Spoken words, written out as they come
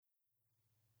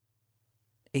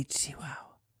HT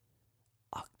Wow,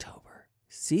 October,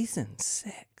 Season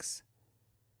 6.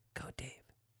 Go, Dave.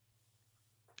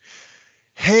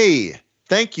 Hey,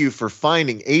 thank you for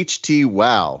finding HT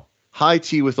Wow, High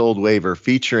Tea with Old Waver,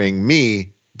 featuring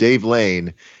me, Dave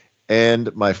Lane,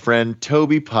 and my friend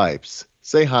Toby Pipes.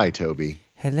 Say hi, Toby.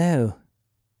 Hello.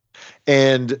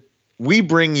 And we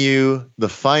bring you the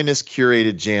finest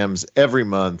curated jams every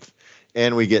month,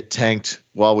 and we get tanked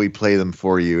while we play them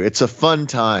for you. It's a fun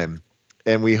time,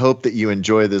 and we hope that you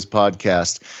enjoy this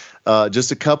podcast.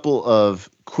 Just a couple of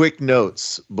quick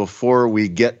notes before we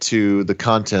get to the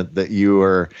content that you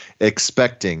are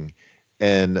expecting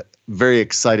and very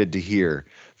excited to hear.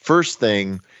 First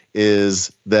thing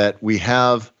is that we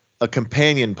have a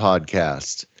companion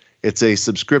podcast. It's a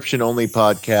subscription-only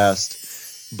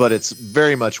podcast, but it's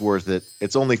very much worth it.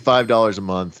 It's only $5 a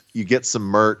month. You get some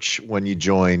merch when you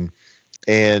join,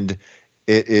 and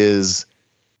it is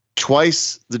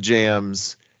twice the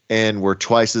jams, and we're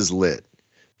twice as lit.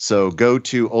 So go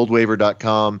to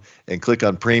oldwaver.com and click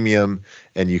on premium,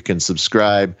 and you can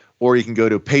subscribe, or you can go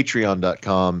to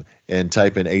patreon.com and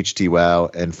type in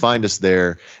HTWow and find us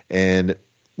there, and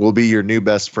we'll be your new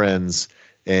best friends,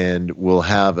 and we'll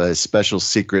have a special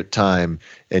secret time,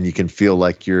 and you can feel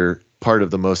like you're part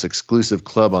of the most exclusive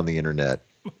club on the internet.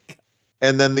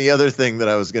 And then the other thing that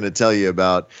I was going to tell you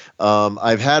about,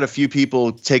 I've had a few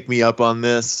people take me up on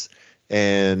this,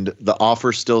 and the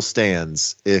offer still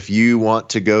stands. If you want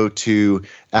to go to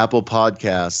Apple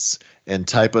Podcasts and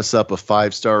type us up a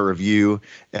 5-star review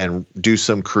and do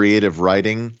some creative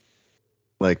writing,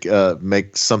 like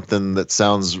make something that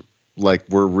sounds like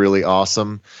we're really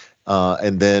awesome,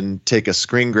 and then take a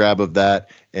screen grab of that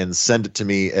and send it to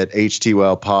me at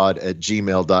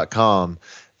htwowpod@gmail.com,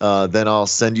 then I'll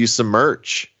send you some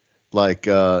merch, like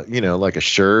like a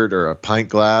shirt or a pint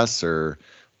glass or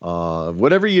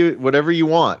whatever you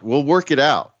want. We'll work it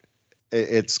out.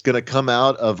 It's going to come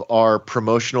out of our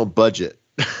promotional budget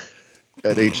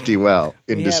at HT Wow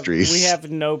Industries. We have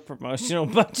no promotional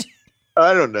budget.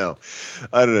 I don't know.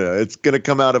 It's going to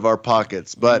come out of our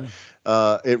pockets, but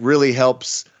it really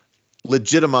helps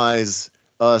legitimize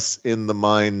us in the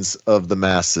minds of the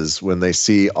masses when they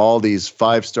see all these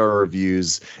 5-star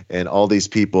reviews and all these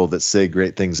people that say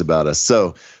great things about us.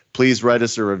 So please write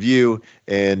us a review,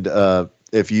 and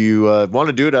if you want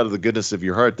to do it out of the goodness of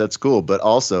your heart, that's cool. But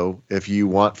also, if you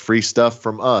want free stuff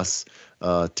from us,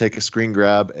 take a screen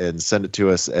grab and send it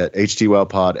to us at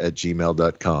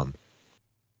htwowpod@gmail.com.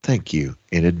 Thank you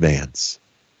in advance.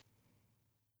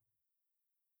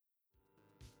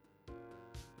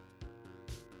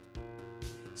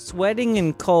 Sweating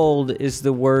and cold is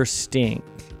the worst stink.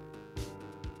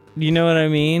 You know what I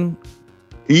mean?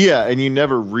 Yeah, and you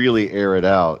never really air it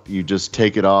out. You just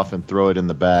take it off and throw it in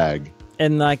the bag.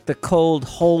 And like the cold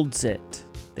holds it.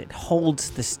 It holds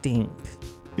the stink.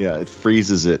 Yeah, it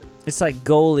freezes it. It's like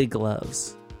goalie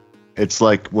gloves. It's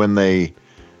like when they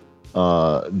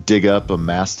dig up a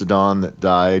mastodon that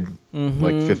died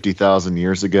like 50,000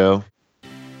 years ago.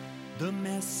 The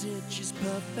message is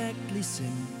perfectly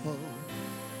simple.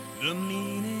 The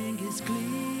meaning is clear.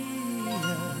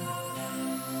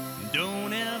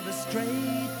 Don't ever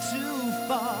stray too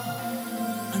far,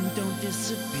 and don't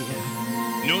disappear.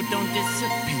 No, don't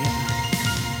disappear.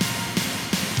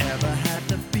 Ever had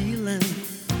the feeling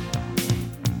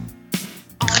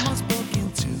almost broke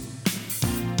into?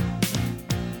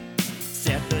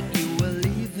 Said that you were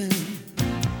leaving,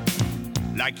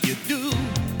 like you do.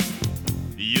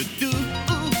 You do.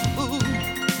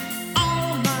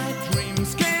 All my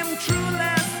dreams came true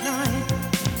last night.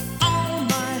 All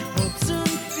my hopes and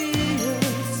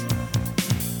fears.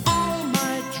 All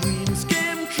my dreams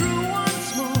came true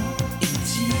once more in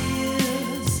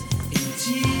tears.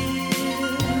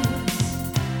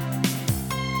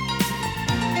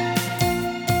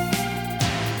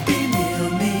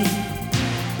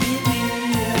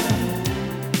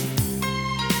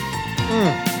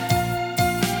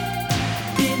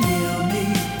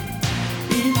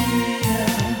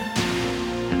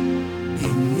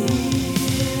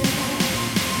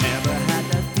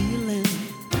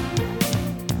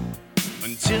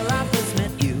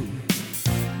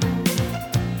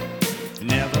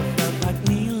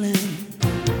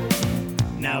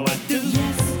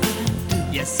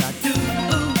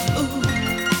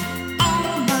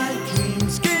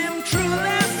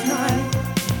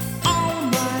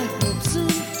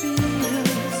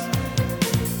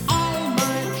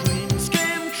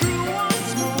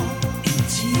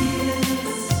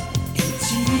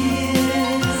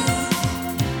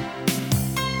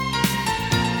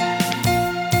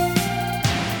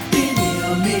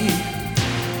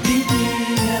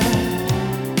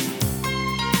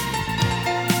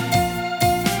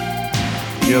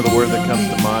 You know the word that comes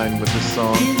to mind with this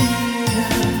song?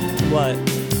 What?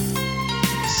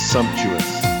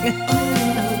 Sumptuous.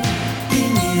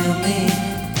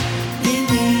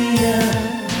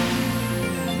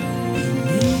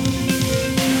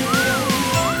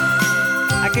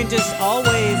 I can just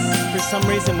always, for some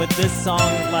reason, with this song,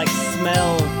 like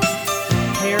smell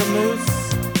hair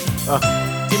mousse.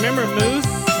 Do you remember mousse?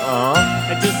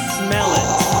 I just smell it.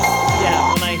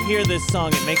 Yeah, when I hear this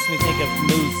song, it makes me think of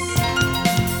mousse.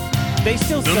 They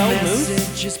still sell mousse?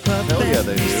 Hell yeah,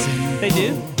 they do. They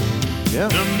do? Yeah.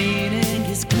 The meaning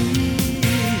is clear.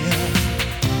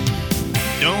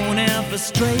 Don't ever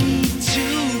stray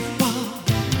too far.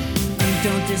 And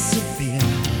don't disappear.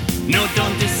 No,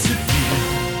 don't disappear.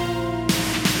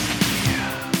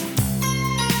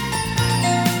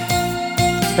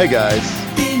 Hey guys,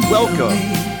 welcome to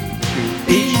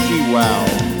HT Wow,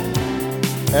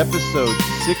 episode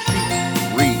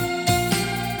 63,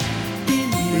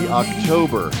 the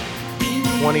October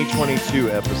 2022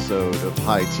 episode of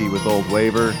High Tea with Old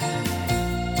Waver.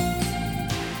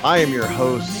 I am your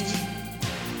host,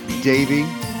 Davey,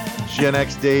 Gen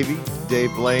X Davey,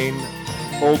 Dave Blaine,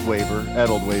 Old Waver, at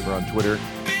Old Waver on Twitter,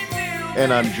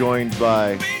 and I'm joined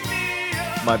by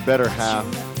my better half,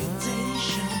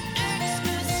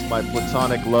 my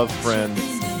platonic love friend,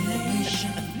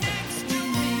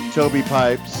 Toby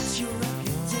Pipes,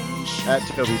 at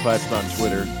Toby Pipes on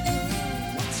Twitter.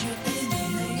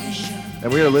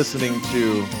 And we are listening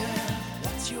to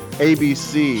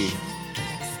ABC,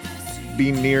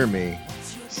 Be Near Me.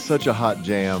 Such a hot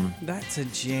jam. That's a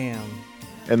jam.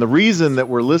 And the reason that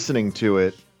we're listening to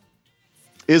it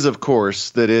is, of course,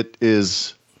 that it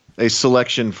is a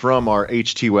selection from our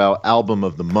HT Wow album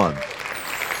of the month.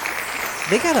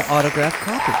 They got an autographed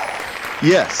copy.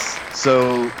 Yes.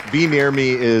 So Be Near Me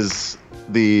is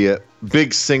the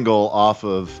big single off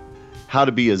of How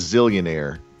to Be a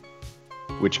Zillionaire,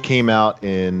 which came out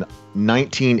in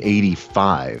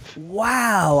 1985.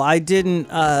 Wow, I didn't.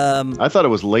 I thought it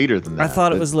was later than that. I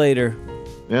thought it was later.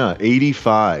 Yeah,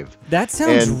 85. That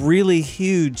sounds And- really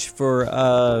huge for.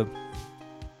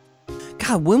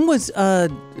 God, when was I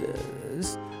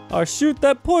shoot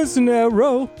that poison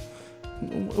arrow?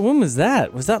 When was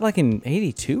that? Was that like in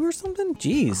 82 or something?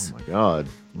 Jeez. Oh my God.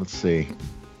 Let's see.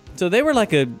 So they were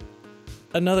like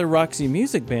another Roxy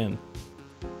Music band.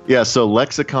 Yeah, so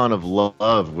Lexicon of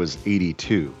Love was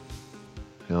 82.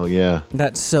 Hell yeah.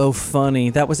 That's so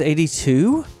funny. That was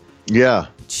 82? Yeah.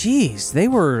 Jeez, they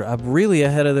were really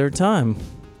ahead of their time.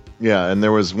 Yeah, and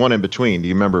there was one in between. Do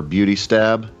you remember Beauty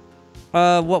Stab?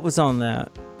 What was on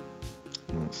that?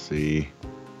 Let's see.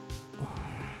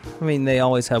 I mean, they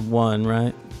always have one,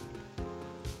 right?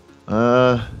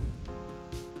 I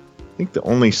think the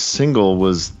only single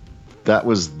was That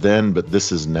Was Then, But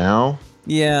This Is Now.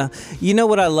 Yeah. You know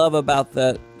what I love about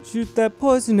that? Shoot that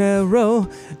poison arrow.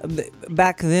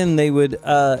 Back then, they would,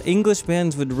 English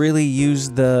bands would really use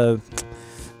the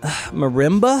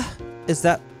marimba. Is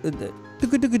that,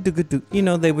 you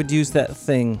know, they would use that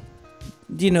thing.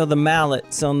 You know, the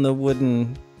mallets on the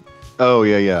wooden Oh,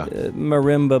 yeah.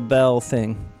 marimba bell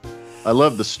thing. I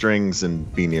love the strings in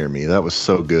Be Near Me. That was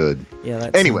so good. Yeah,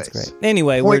 that Anyways, sounds great.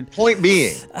 Anyway, Point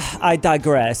being, I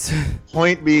digress.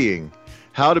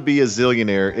 How to Be a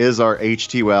Zillionaire is our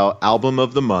HT Wow album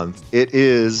of the month. It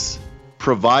is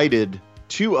provided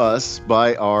to us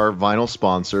by our vinyl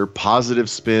sponsor,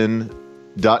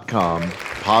 PositiveSpin.com,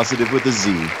 positive with a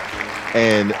Z.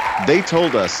 And they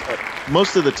told us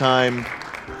most of the time,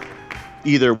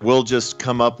 either we'll just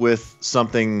come up with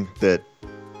something that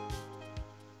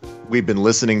we've been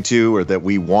listening to or that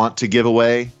we want to give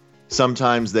away.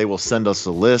 Sometimes they will send us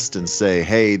a list and say,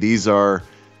 hey, these are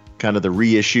kind of the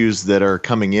reissues that are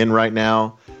coming in right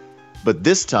now. But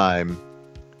this time,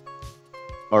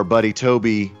 our buddy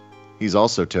Toby, he's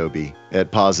also Toby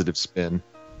at Positive Spin,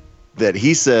 that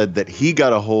he said that he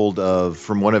got a hold of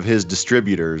from one of his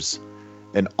distributors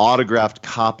an autographed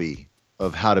copy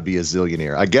of How to Be a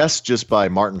Zillionaire. I guess just by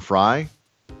Martin Fry.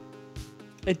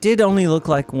 It did only look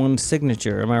like one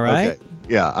signature, am I right? Okay.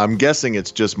 Yeah, I'm guessing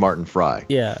it's just Martin Fry.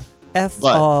 Yeah. But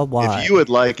F-R-Y. if you would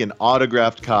like an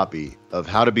autographed copy of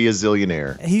How to Be a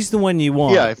Zillionaire, He's the one you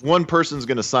want. yeah, if one person's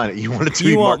going to sign it, you want it to be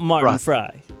You want Martin Martin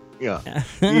Fry. Fry. Yeah,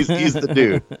 he's the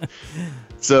dude.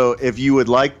 So if you would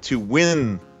like to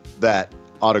win that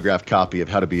autographed copy of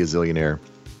How to Be a Zillionaire,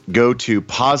 go to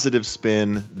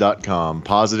PositiveSpin.com,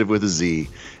 positive with a Z,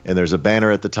 and there's a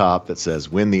banner at the top that says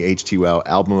Win the HT Wow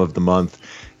Album of the Month,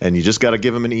 and you just got to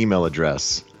give them an email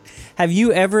address. Have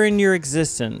you ever in your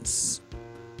existence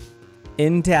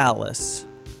in Dallas,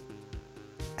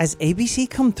 has ABC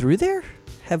come through there?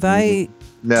 Have I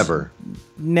Never.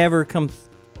 never come?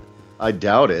 I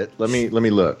doubt it. Let me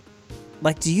look.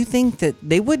 Like, do you think that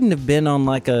they wouldn't have been on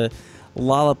like a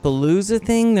Lollapalooza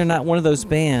thing? They're not one of those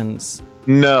bands.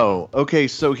 No. Okay,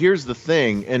 so here's the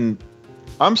thing, and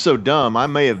I'm so dumb. I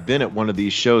may have been at one of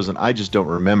these shows and I just don't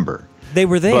remember. They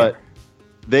were there. But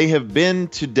they have been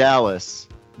to Dallas,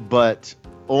 but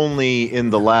only in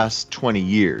the last 20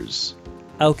 years.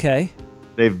 Okay.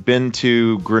 They've been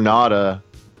to Granada.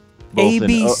 Both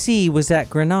ABC was at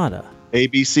Granada.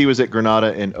 ABC was at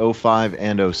Granada in 05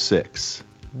 and 06.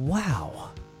 Wow.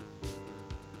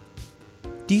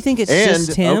 Do you think it's And,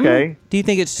 just him? okay. Do you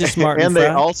think it's just Martin And Fry? they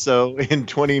also, in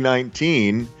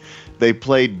 2019, they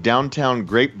played Downtown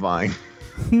Grapevine.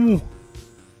 I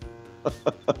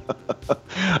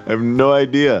have no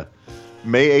idea.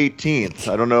 May 18th.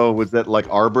 I don't know. Was that like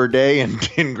Arbor Day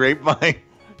in Grapevine?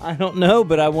 I don't know,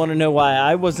 but I want to know why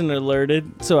I wasn't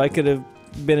alerted, so I could have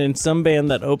been in some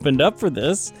band that opened up for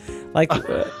this. Like,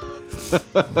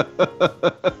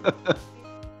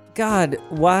 God,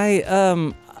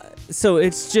 why? So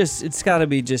it's got to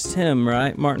be just him,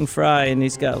 right? Martin Fry, and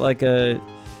he's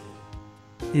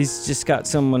just got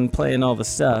someone playing all the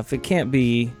stuff. It can't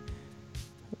be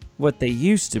what they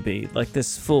used to be, like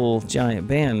this full giant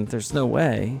band. There's no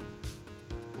way.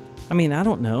 I mean, I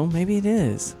don't know. Maybe it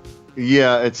is.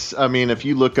 Yeah, I mean, if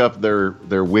you look up their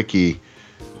wiki,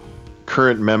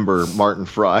 current member Martin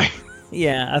Fry.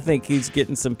 Yeah, I think he's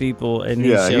getting some people, and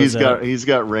he shows up. he's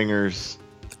got ringers.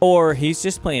 Or he's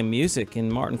just playing music,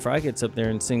 and Martin Fry gets up there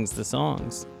and sings the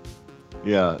songs.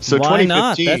 Yeah, so Why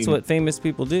not? 2015. That's what famous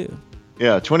people do.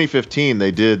 Yeah, 2015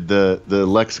 they did the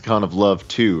Lexicon of Love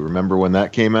 2. Remember when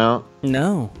that came out?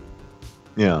 No,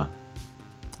 Yeah.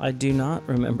 I do not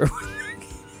remember.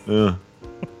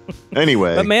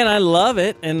 Anyway. But man, I love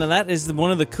it, and that is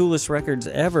one of the coolest records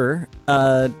ever.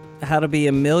 How to Be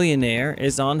a Millionaire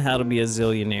is on How to Be a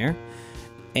Zillionaire,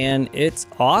 and it's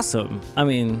awesome. I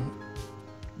mean,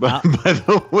 by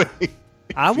the way,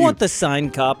 I want the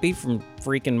signed copy from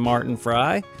freaking Martin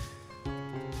Fry.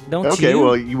 Don't you? okay,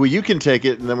 well, you can take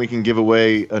it, and then we can give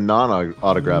away a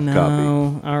non-autographed copy.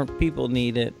 No, our people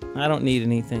need it. I don't need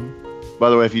anything. By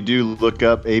the way, if you do look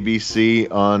up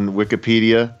ABC on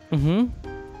Wikipedia,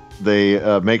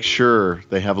 they make sure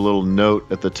they have a little note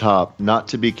at the top, not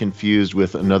to be confused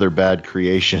with Another Bad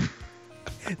Creation.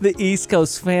 The East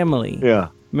Coast Family. Yeah.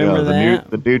 Remember that?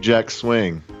 The New Jack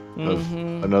Swing of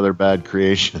Another Bad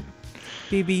Creation.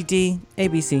 BBD,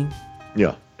 ABC.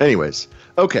 Yeah. Anyways,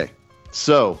 okay.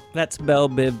 So, That's Belle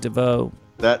Biv DeVoe.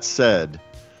 that said,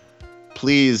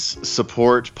 please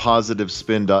support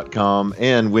PositiveSpin.com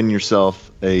and win yourself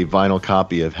a vinyl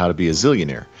copy of How to Be a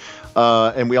Zillionaire.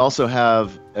 And we also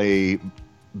have a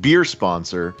beer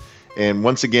sponsor. And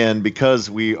once again, because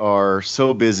we are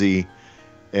so busy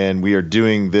and we are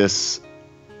doing this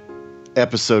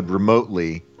episode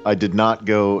remotely, I did not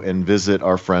go and visit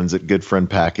our friends at Good Friend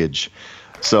Package.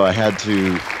 So I had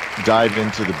to dive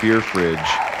into the beer fridge,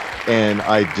 and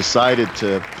I decided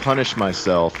to punish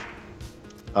myself,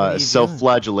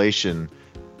 self-flagellation,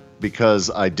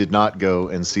 because I did not go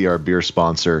and see our beer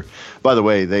sponsor. By the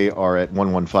way, they are at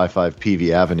 1155 PV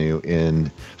Avenue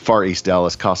in Far East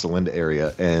Dallas, Casa Linda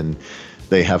area, and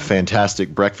they have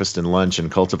fantastic breakfast and lunch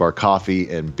and Cultivar coffee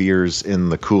and beers in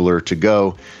the cooler to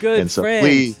go. Good and so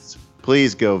friends.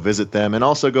 please go visit them, and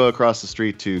also go across the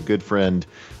street to Good Friend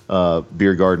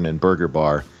Beer Garden and Burger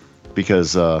Bar,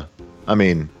 because I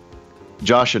mean,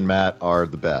 Josh and Matt are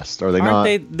the best, are they not? Aren't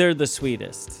they? They're the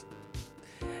sweetest.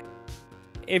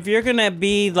 If you're going to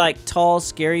be like tall,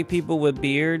 scary people with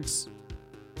beards,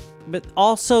 but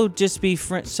also just be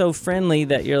so friendly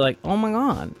that you're like, oh my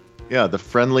God. Yeah, the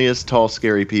friendliest, tall,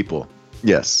 scary people.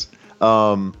 Yes.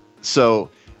 So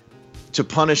to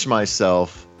punish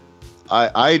myself,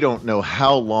 I don't know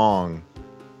how long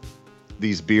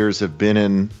these beers have been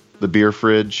in the beer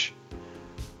fridge.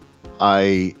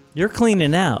 You're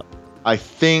cleaning out. I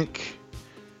think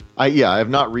I have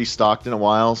not restocked in a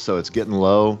while, so it's getting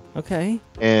low. Okay.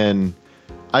 And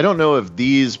I don't know if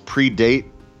these predate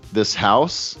this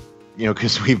house,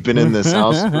 because we've been in this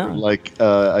house for like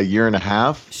a year and a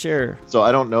half. Sure. So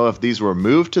I don't know if these were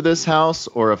moved to this house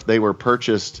or if they were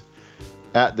purchased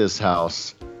at this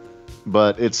house.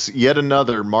 But it's yet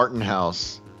another Martin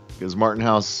House, because Martin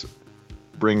House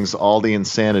brings all the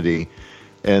insanity.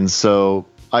 And so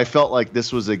I felt like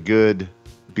this was a good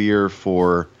beer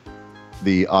for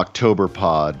the October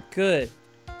pod. Good.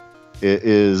 It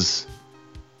is,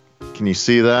 can you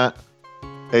see that?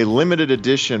 A limited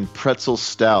edition pretzel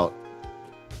stout.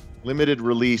 Limited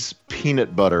release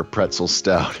peanut butter pretzel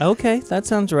stout. Okay, that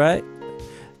sounds right.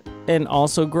 And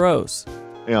also gross.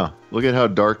 Yeah, look at how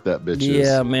dark that bitch is.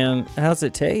 Yeah, man. How's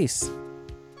it taste?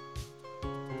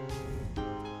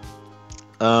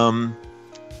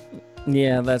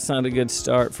 Yeah, that's not a good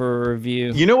start for a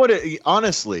review. You know what?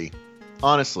 Honestly,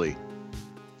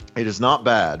 it is not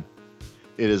bad.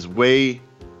 It is way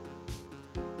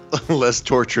less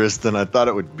torturous than I thought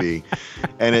it would be,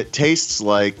 and it tastes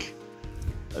like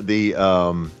the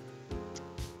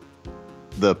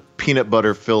peanut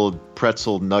butter filled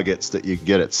pretzel nuggets that you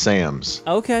get at Sam's.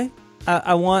 Okay.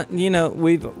 I want,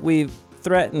 we've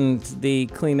threatened the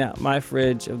clean out my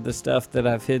fridge of the stuff that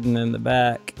I've hidden in the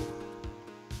back.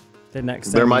 The next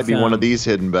time There might be come. one of these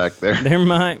hidden back there. There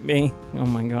might be. Oh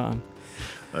my God.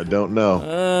 I don't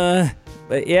know.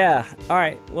 But yeah. All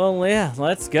right. Well, yeah.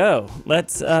 Let's go.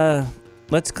 Let's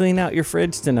clean out your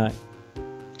fridge tonight.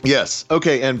 Yes.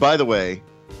 Okay. And by the way,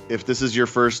 if this is your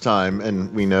first time,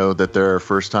 and we know that there are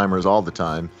first timers all the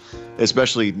time,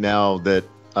 especially now that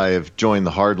I have joined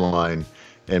the hard line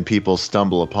and people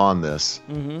stumble upon this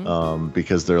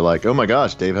because they're like, oh my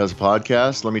gosh, Dave has a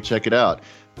podcast. Let me check it out.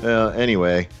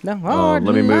 Anyway, The let hard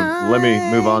me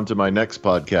line. move on to my next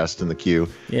podcast in the queue.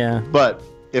 Yeah. But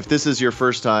if this is your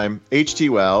first time, HT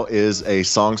Wow is a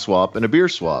song swap and a beer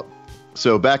swap.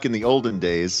 So back in the olden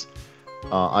days,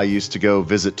 I used to go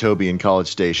visit Toby in College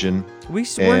Station. We're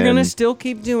going to And- still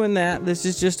keep doing that. This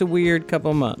is just a weird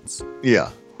couple months.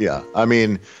 Yeah. I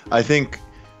mean, I think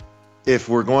if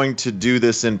we're going to do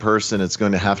this in person, it's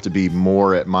going to have to be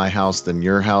more at my house than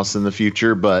your house in the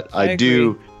future. But I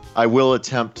agree. I will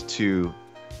attempt to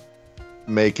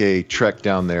make a trek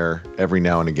down there every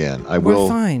now and again. I We're will.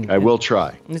 fine. I will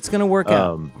try. It's going to work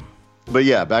out. But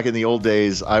yeah, back in the old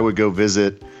days, I would go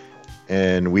visit,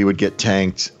 and we would get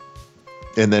tanked,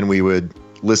 and then we would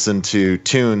listen to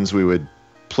tunes. We would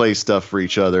play stuff for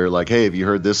each other, like, "Hey, have you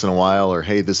heard this in a while?" or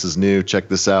 "Hey, this is new. Check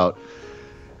this out."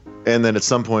 And then at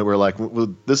some point, we're like,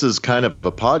 "Well, this is kind of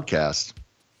a podcast,"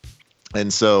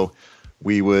 and so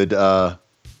we would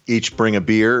each bring a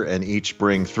beer and each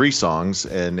bring 3 songs,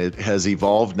 and it has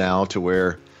evolved now to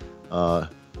where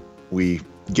we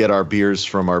get our beers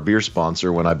from our beer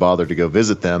sponsor when I bother to go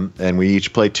visit them, and we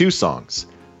each play 2 songs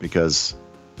because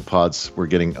the pods were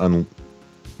getting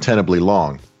untenably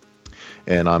long.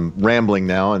 And I'm rambling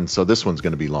now, and so this one's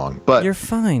going to be long. But You're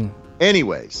fine.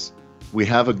 anyways, we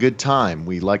have a good time.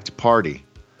 We like to party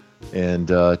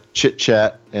and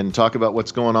chit-chat and talk about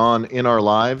what's going on in our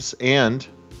lives and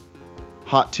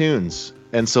hot tunes.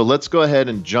 And so let's go ahead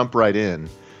and jump right in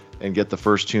and get the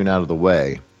first tune out of the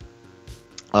way.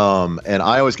 And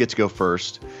I always get to go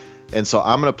first. And so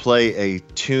I'm going to play a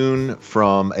tune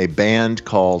from a band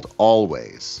called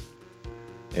Always.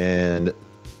 And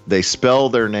they spell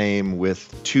their name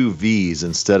with 2 V's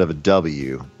instead of a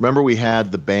W. Remember we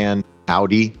had the band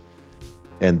Howdy,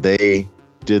 and they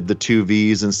did the 2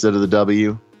 V's instead of the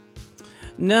W?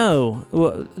 No.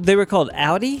 Well, they were called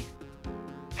Audi?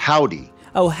 Howdy.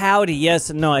 Oh, Howdy. Yes.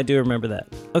 No, I do remember that.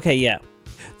 Okay, yeah.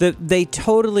 They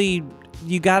totally,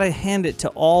 you got to hand it to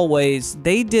Always.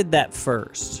 They did that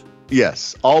first.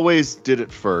 Yes, Always did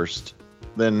it first,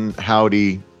 then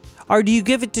Howdy. Or do you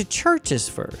give it to Churches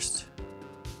first?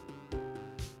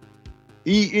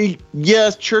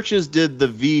 Yes, Churches did the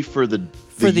V for the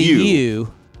The U,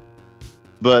 U.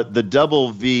 but the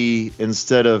double V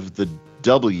instead of the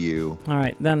W. All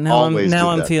right. Now Always did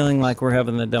I'm that. feeling like we're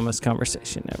having the dumbest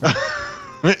conversation ever.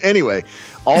 Anyway,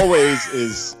 Always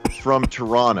is from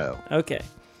Toronto. Okay.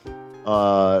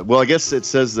 Well, I guess it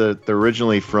says that they're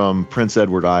originally from Prince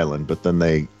Edward Island, but then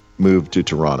they moved to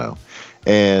Toronto.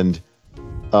 And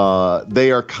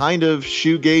they are kind of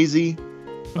shoegazy,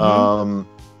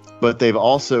 but they've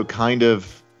also kind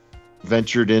of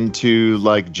ventured into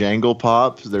like jangle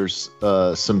pop. There's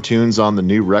some tunes on the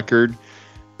new record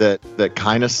that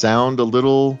kind of sound a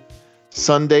little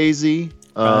Sundaysy,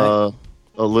 Right.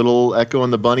 a little Echo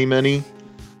and the Bunnymen,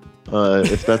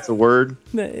 if that's a word.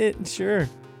 Sure.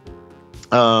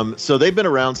 So they've been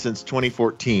around since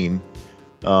 2014.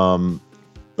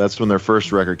 That's when their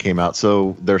first record came out.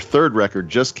 So their third record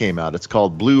just came out. It's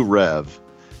called Blue Rev,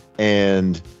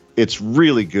 and it's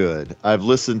really good. I've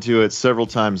listened to it several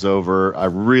times over. I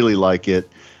really like it.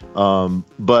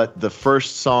 But the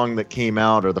first song that came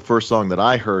out, or the first song that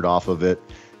I heard off of it,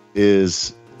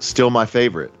 is still my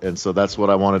favorite. And so that's what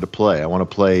I wanted to play. I want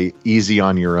to play Easy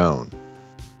on Your Own.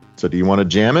 So do you want to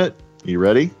jam it? You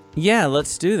ready? Yeah,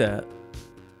 let's do that.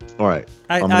 All right.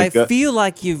 I feel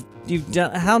like you've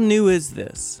done. How new is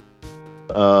this?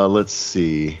 Let's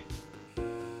see.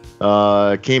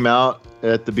 Came out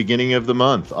at the beginning of the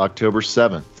month, October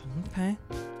 7th. Okay.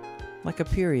 Like a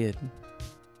period.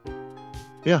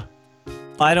 Yeah.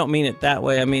 I don't mean it that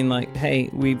way. I mean like,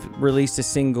 hey, we've released a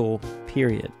single,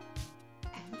 period.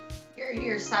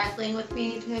 You're cycling with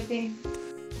me, Toby.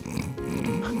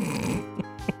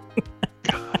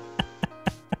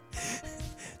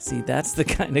 See, that's the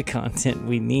kind of content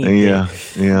we need.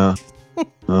 Yeah.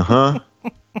 Uh-huh.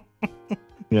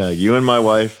 Yeah, you and my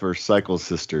wife are cycle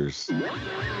sisters.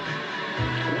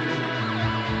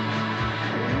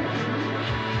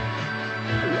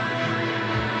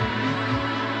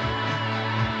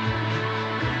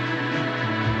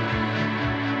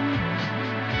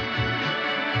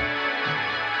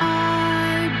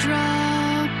 I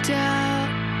dropped out.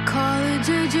 College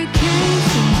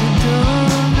education's a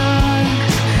donut.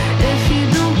 If you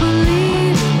don't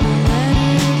believe in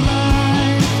millennial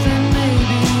life, then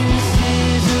maybe this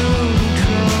is your only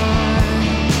try.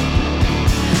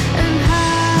 And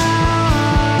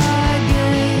how I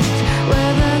gauge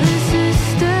whether this is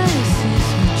stasis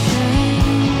or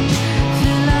change.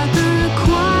 Fill out the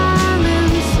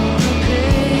requirements on the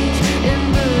page and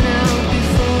burn out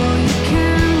before you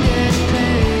can get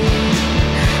paid.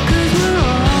 'Cause we're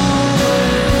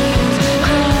always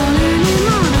calling in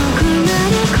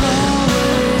monochromatic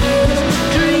always.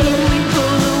 Dream we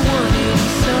pull a one in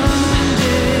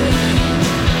someday.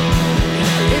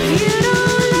 If you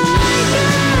don't like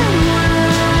it,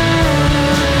 well,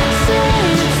 say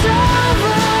it's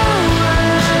over.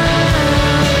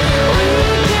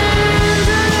 Weekends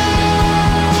alone.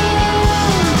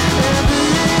 Ever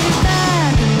lay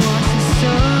back and watch the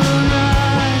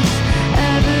sunrise?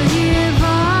 Ever hear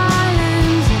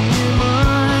violins in your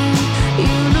mind?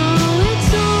 You know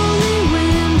it's only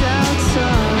wind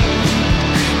outside.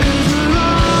 'Cause we're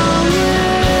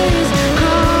always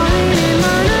calling in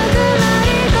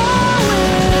monochromatic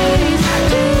always.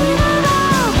 Dream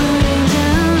about burning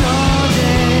down all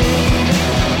day.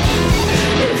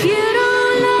 If you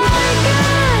don't like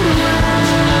it, well,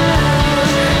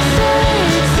 say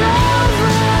it's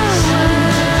over.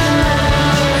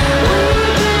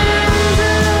 Weekends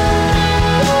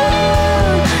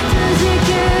alone. Does it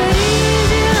get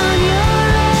easier on your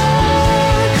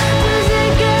own? Does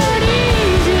it get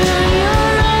easier on your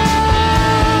own?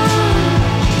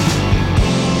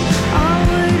 I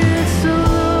waited so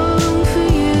long for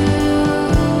you.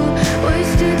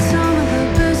 Wasted some of the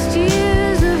best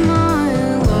years of my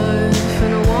life,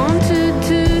 and I wanted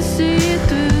to see it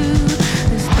through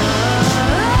this time.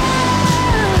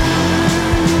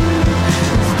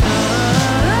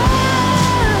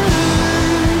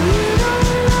 You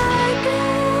don't like it,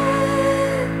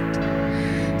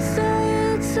 say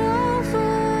it's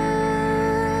over.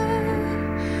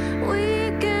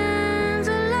 Weekends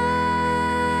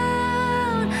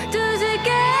alone. Does it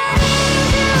get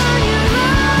easier on your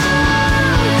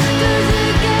own? Does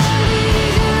it get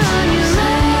easier on your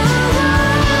own?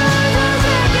 Does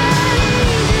it get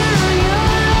easier on your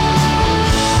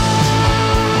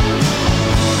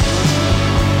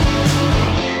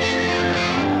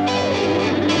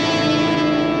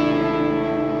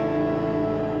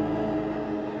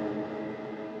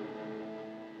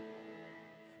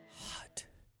Hot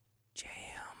jam.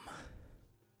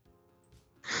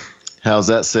 How's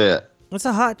that set? It's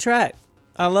a hot track.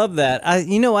 I love that.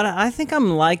 You know what? I think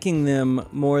I'm liking them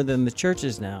more than the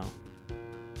Churches now.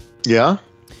 Yeah?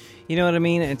 You know what I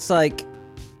mean? It's like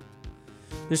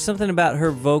there's something about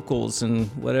her vocals and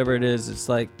whatever it is. It's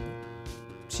like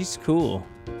she's cool.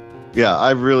 Yeah,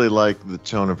 I really like the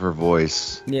tone of her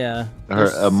voice. Yeah.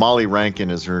 Her Molly Rankin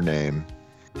is her name.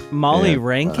 Molly yeah,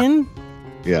 Rankin?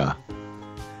 Yeah.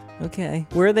 Okay.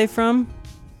 Where are they from?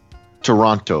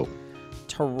 Toronto.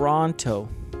 Toronto.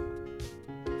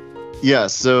 Yeah,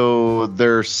 so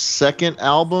their second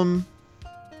album,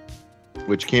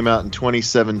 which came out in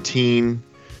 2017,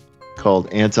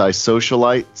 called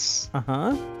Anti-Socialites,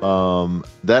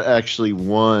 that actually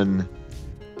won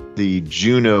the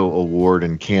Juno Award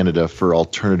in Canada for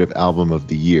Alternative Album of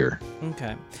the Year.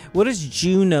 Okay. What does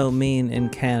Juno mean in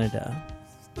Canada?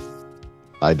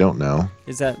 I don't know.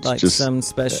 Is that like just- some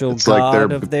special it's like god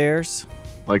their- of theirs?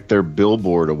 Like their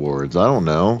Billboard Awards. I don't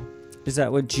know. Is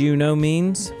that what Juno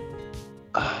means?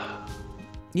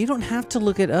 You don't have to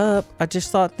look it up. I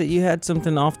just thought that you had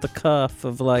something off the cuff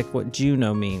of like what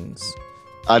Juno means.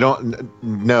 I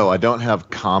don't have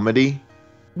comedy.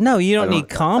 No, you don't I don't- need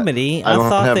comedy. I I don't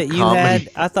thought have that you comedy had.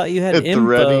 I thought you had at the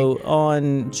info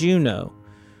on Juno.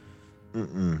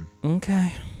 Mm-mm.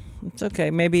 Okay, it's okay.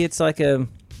 Maybe it's like I'm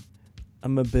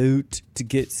about to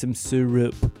get some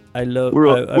syrup. I love. We're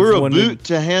I've wanted- about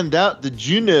to hand out the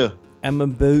Juno. I'm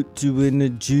about to win a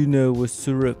Juno with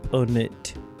syrup on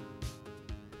it.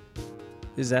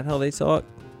 Is that how they talk?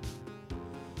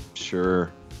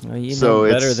 Sure. Well, you So know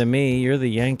better it's- than me. You're the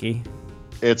Yankee.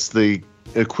 It's the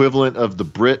equivalent of the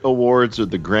Brit Awards or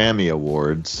the Grammy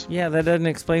Awards. Yeah, that doesn't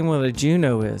explain what a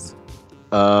Juno is.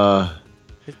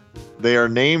 They are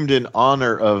named in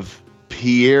honor of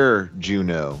Pierre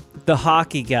Juno. The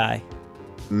hockey guy.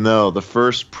 No, the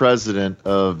first president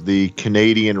of the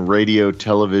Canadian Radio,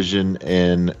 Television,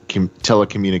 and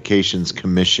Telecommunications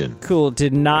Commission. Cool.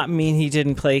 Did not mean he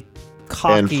didn't play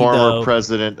hockey, And former though.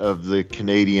 president of the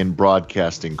Canadian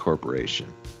Broadcasting Corporation.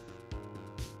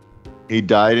 He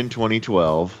died in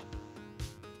 2012.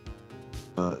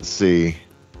 Let's see.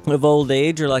 Of old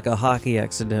age or like a hockey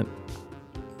accident?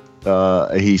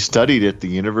 He studied at the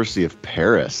University of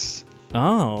Paris.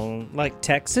 Oh, like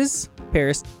Texas?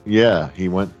 Paris. Yeah, he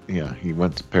went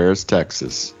to Paris,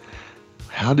 Texas.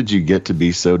 How did you get to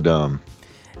be so dumb?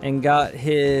 And got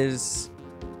his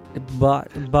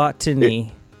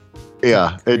botany.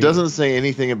 Yeah, it doesn't say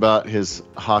anything about his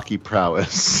hockey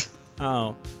prowess.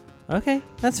 Oh, okay.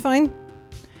 That's fine.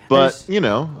 But,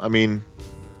 There's- I mean,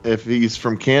 if he's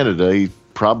from Canada, he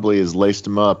probably has laced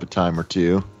him up a time or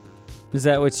two. Is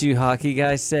that what you hockey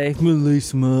guys say? I'm gonna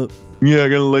lace him up. Yeah, I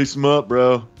gotta lace him up,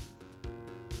 bro.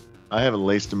 I haven't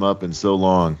laced him up in so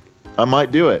long. I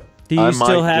might do it. Do you I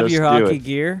still might have just your do hockey it.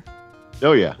 gear?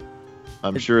 Oh, yeah.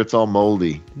 I'm sure it's all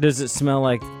moldy. Does it smell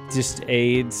like just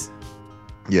AIDS?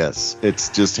 Yes, it's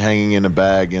just hanging in a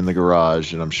bag in the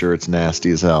garage, and I'm sure it's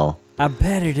nasty as hell. I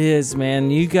bet it is, man.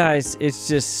 You guys, it's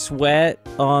just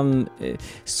sweating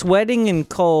and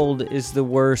cold is the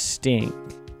worst stink.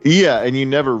 Yeah, and you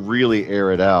never really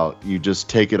air it out. You just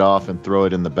take it off and throw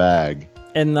it in the bag.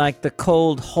 And like the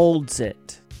cold holds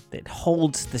it. It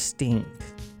holds the stink.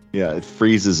 Yeah, it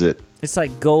freezes it. It's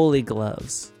like goalie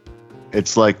gloves.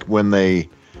 It's like when they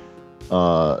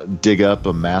dig up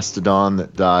a mastodon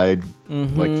that died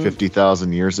like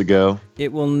 50,000 years ago.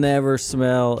 It will never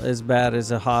smell as bad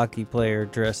as a hockey player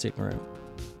dressing room.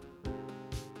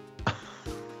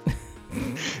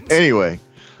 Anyway,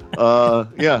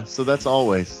 yeah, so that's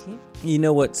always. You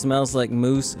know what smells like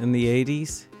moose in the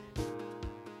 80s?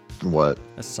 What?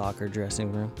 A soccer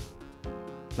dressing room.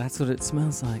 That's what it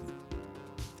smells like.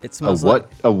 It A smells what? like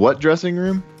A what dressing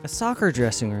room? a soccer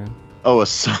dressing room. Oh, a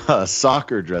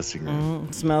soccer dressing room.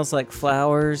 It smells like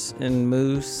flowers and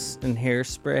mousse and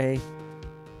hairspray.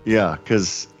 Yeah,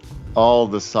 because all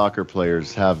the soccer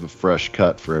players have a fresh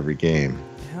cut for every game.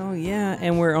 Hell yeah,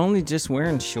 and we're only just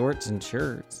wearing shorts and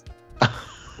shirts.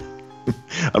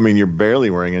 I mean, you're barely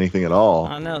wearing anything at all.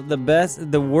 I know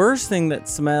the worst thing that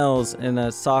smells in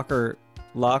a soccer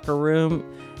locker room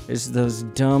is those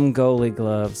dumb goalie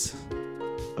gloves.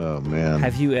 Oh, man.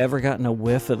 Have you ever gotten a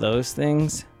whiff of those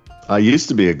things? I used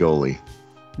to be a goalie.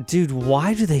 Dude,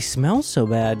 why do they smell so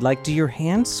bad? Like, do your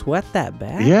hands sweat that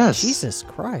bad? Yes. Jesus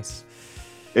Christ.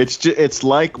 It's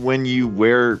like when you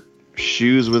wear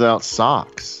shoes without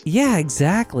socks. Yeah,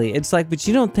 exactly. It's like, but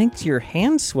you don't think your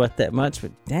hands sweat that much,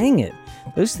 but dang it.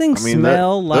 Those things I mean,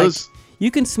 smell like those-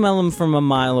 you can smell them from a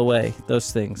mile away,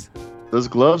 those things. Those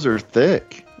gloves are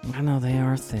thick. I know they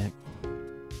are thick.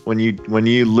 When you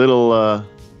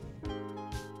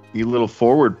little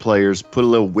forward players put a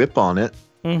little whip on it.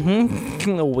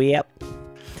 Mm-hmm. A whip.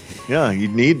 Yeah, you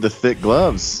need the thick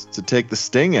gloves to take the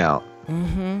sting out.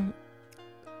 I'm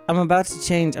about to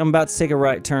change. I'm about to take a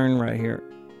right turn right here.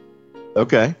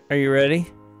 Okay. Are you ready?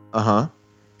 Uh-huh.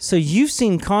 So you've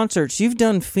seen concerts. You've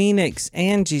done Phoenix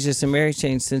and Jesus and Mary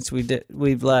Chain since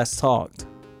we've last talked.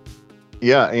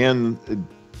 Yeah, and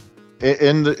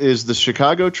is the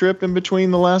Chicago trip in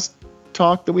between the last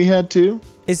talk that we had too?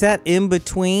 Is that in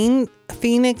between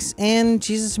Phoenix and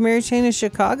Jesus and Mary Chain in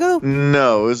Chicago?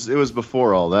 No, it was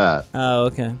before all that. Oh,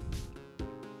 okay.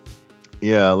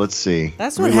 Yeah, let's see.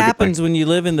 That's Let what me look at happens when you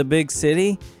live in the big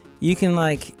city. You can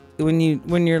like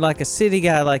when you're like a city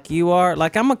guy like you are.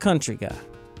 Like I'm a country guy.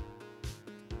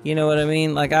 You know what I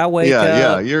mean? Like I wake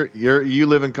up. Yeah. You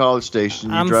live in College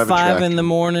Station. You I'm drive 5 a truck. in the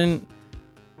morning.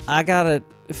 I gotta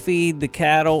feed the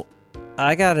cattle.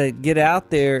 I gotta get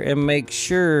out there and make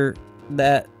sure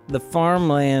that the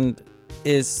farmland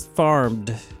is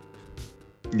farmed.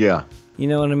 Yeah. You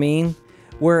know what I mean?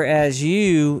 Whereas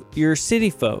you're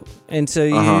city folk, and so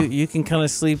you can kind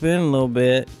of sleep in a little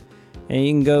bit, and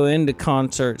you can go into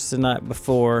concerts the night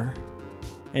before,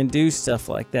 and do stuff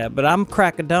like that. But I'm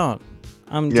crack of dawn.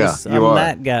 I'm Yeah, you are.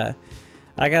 that guy.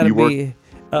 I gotta You work- be.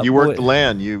 Up You work with, the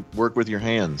land. You work with your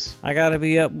hands. I gotta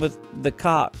be up with the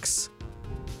cocks.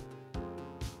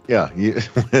 Yeah.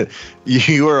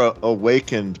 You are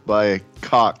awakened by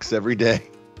cocks every day.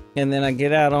 And then I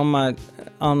get out on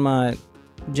my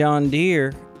John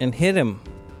Deere and hit him.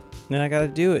 Then I got to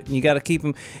do it. And you got to keep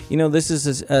him. You know, this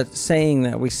is a saying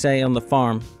that we say on the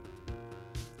farm.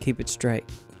 Keep it straight.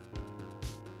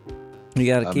 You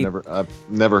got to keep. I've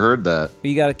never heard that.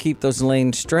 You got to keep those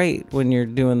lanes straight when you're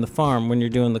doing the farm. When you're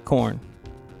doing the corn.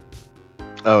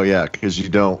 Oh yeah, because you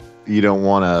don't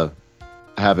want to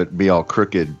have it be all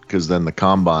crooked because then the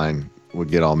combine would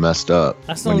get all messed up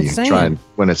That's when what I'm you saying.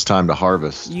 when it's time to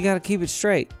harvest. You got to keep it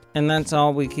straight. And that's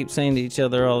all we keep saying to each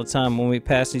other all the time when we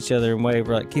pass each other and wave.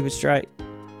 We're like, keep it straight.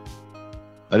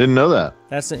 I didn't know that.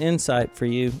 That's an insight for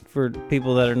you, for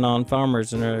people that are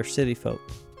non-farmers and are city folk.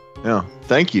 Yeah,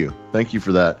 thank you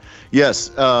for that.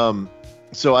 Yes,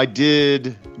 so I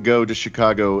did go to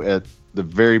Chicago at the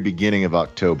very beginning of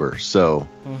October. So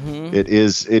it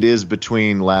is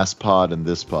between last pod and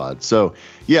this pod. So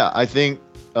yeah, I think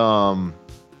I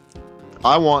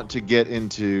want to get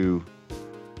into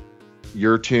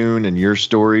your tune and your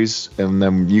stories, and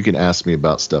then you can ask me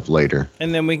about stuff later.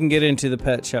 And then we can get into the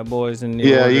Pet Shop Boys and New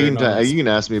Yeah, Order you and all that can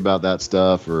ask me about that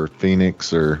stuff, or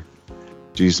Phoenix, or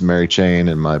Jesus Mary Chain,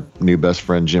 and my new best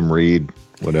friend Jim Reed,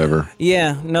 whatever.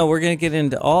 Yeah, no, we're gonna get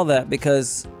into all that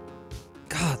because,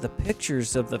 God, the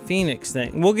pictures of the Phoenix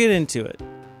thing. We'll get into it.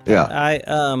 Yeah,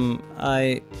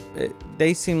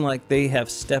 They seem like they have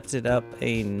stepped it up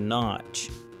a notch.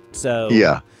 So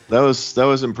yeah, that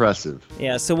was impressive.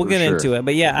 yeah. So we'll For get sure. into it.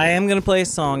 But yeah, I am gonna play a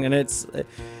song, and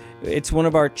it's one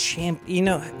of our You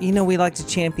know, we like to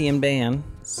champion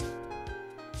bands.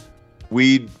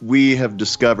 We have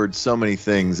discovered so many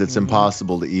things, it's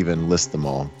impossible to even list them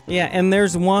all. Yeah, and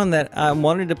there's one that I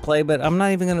wanted to play, but I'm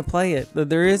not even gonna play it.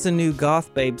 There is a new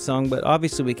Goth Babe song, but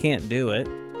obviously we can't do it.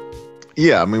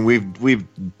 Yeah, I mean we've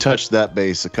touched that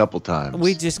base a couple times.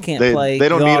 We just can't They- play they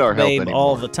don't need Goth our help Babe anymore.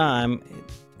 all the time.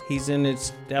 He's in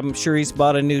his. I'm sure he's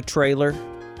bought a new trailer.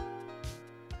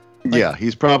 Yeah,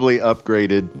 he's probably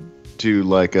upgraded to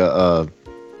like a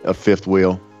fifth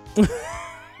wheel.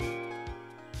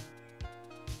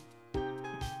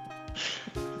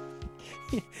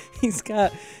 He's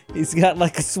got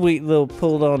like a sweet little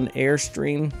pulled on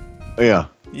Airstream. Yeah,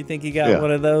 You think he got Yeah.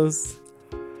 one of those?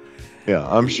 yeah,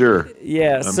 I'm sure.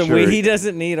 Yeah. I'm So sure he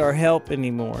doesn't need our help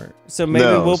anymore. So maybe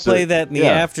No, we'll so- play that in the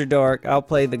yeah. After Dark. I'll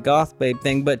play the Goth Babe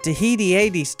thing, but Tahiti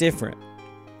 80's different.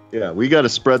 Yeah, we got to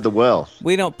spread the wealth.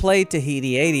 We don't play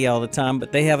Tahiti 80 all the time,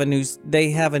 but they have a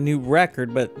new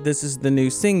record, but this is the new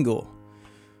single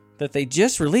that they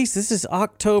just released. This is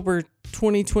October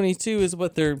 2022 is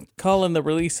what they're calling the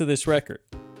release of this record.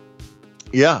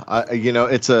 Yeah,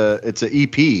 it's a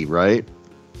EP, right?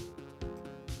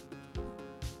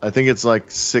 I think it's like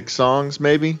 6 songs,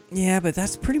 maybe. Yeah, but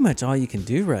that's pretty much all you can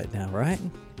do right now, right?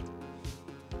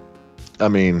 I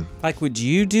mean, Like, would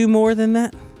you do more than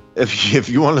that? if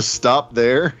you want to stop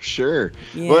there, sure.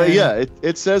 Well, Yeah. yeah,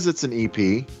 it says it's an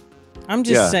EP. I'm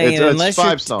just Yeah, saying, it's unless 5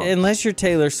 you're songs. unless you're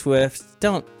Taylor Swift,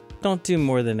 don't do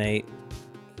more than 8,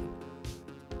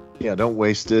 Yeah, don't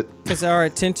waste it. because our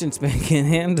attention span can't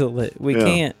handle it. We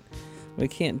Yeah.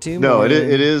 can't do No, more. it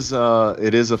than- is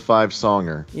a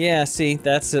 5-songer. Yeah, see,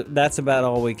 that's about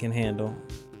all we can handle.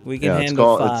 We can Yeah, it's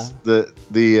handle called 5. it's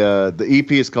the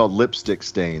EP is called Lipstick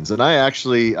Stains, and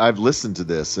I've listened to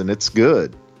this and it's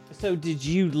good. So did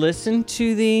you listen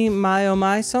to the My Oh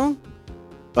My song?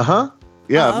 Uh-huh.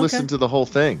 Yeah, Oh, I've okay. listened to the whole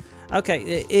thing.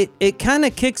 Okay, it kind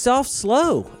of kicks off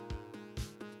slow.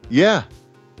 Yeah.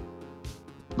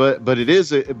 But it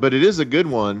is a good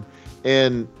one,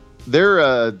 and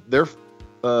they're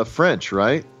French,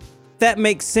 right? That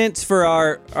makes sense for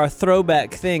our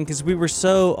throwback thing, because we were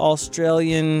so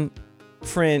Australian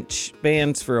French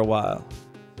bands for a while.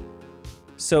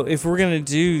 So if we're gonna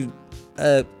do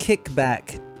a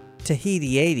kickback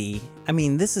Tahiti 80, I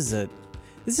mean, this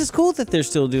is cool that they're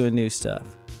still doing new stuff.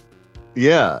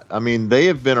 Yeah, I mean they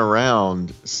have been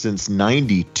around since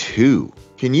 '92.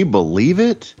 Can you believe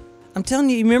it? I'm telling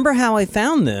you, remember how I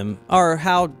found them? Or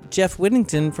how Jeff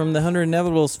Whittington from the 100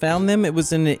 Inevitables found them? It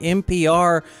was in an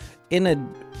NPR, in a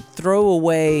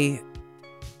throwaway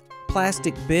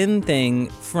plastic bin thing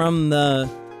from the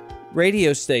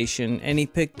radio station, and he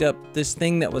picked up this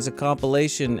thing that was a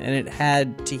compilation, and it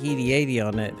had Tahiti 80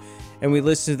 on it. And we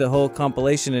listened to the whole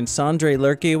compilation, and Sondre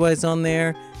Lerche was on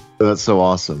there, That's so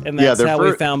awesome. and that's how we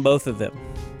fir- found both of them.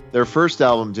 their first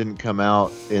album didn't come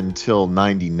out until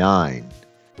 '99.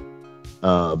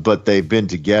 But they've been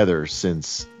together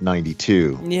since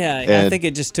 '92. Yeah, I And- think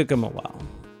it just took them a while.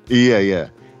 Yeah.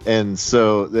 And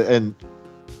so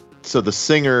the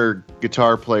singer,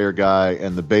 guitar player guy,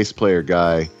 and the bass player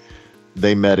guy,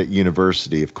 they met at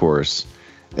university, of course.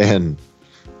 And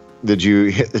did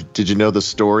you know the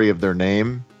story of their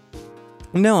name?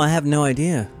 No, I have no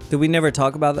idea. Did we never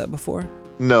talk about that before?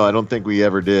 No, I don't think we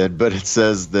ever did. But it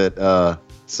says that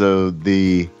so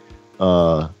the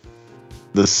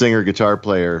singer guitar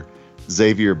player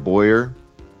Xavier Boyer,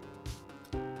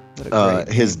 What a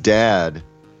great his name. dad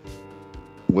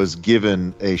was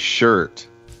given a shirt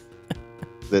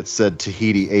that said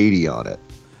Tahiti 80 on it.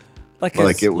 Like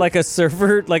Like like a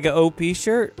surfer, like an OP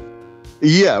shirt.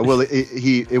 Yeah, well,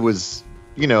 it was,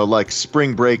 like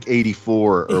Spring Break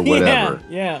 '84 or whatever.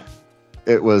 Yeah.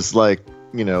 It was like,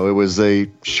 it was a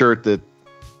shirt that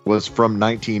was from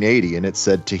 1980, and it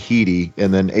said Tahiti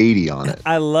and then 80 on it.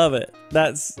 I love it.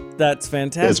 That's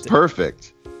fantastic. It's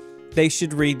perfect. They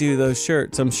should redo those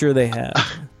shirts. I'm sure they have.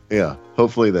 Yeah,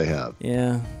 hopefully they have.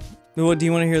 Yeah. What do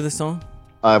you want to hear the song?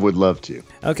 I would love to.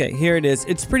 Okay, here it is.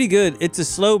 It's pretty good. It's a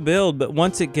slow build, but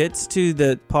once it gets to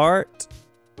the part,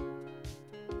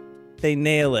 they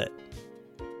nail it.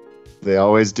 They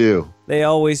always do. They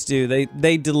always do.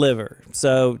 They deliver.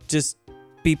 So just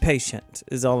be patient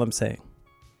is all I'm saying.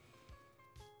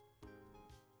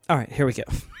 All right, here we go.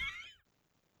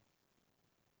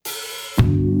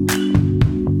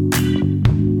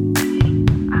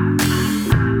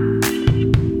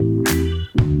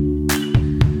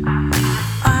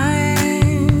 I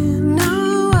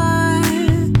know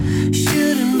I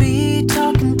shouldn't be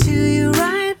talking to you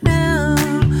right now,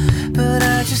 but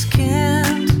I just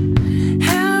can't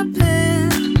help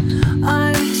it.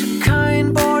 I'm too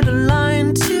kind,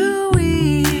 borderline too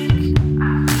weak.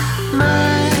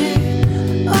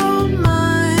 Oh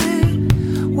my,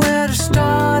 where to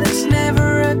start? It's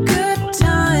never a good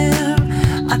time.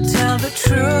 I tell the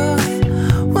truth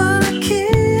when I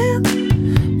can't.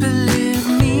 Believe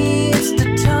me, it's the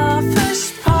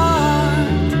toughest part.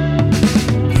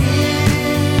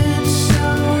 It's so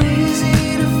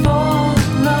easy to fall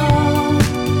in love,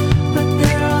 but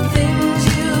there are things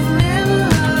you've never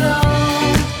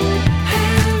known.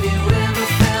 Have you ever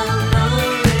felt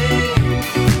lonely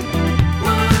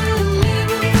while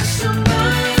living with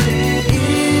somebody?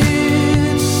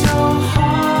 It's so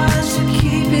hard to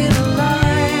keep it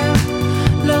alive.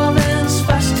 Love ends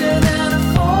faster than a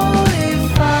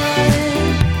 45,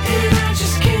 and I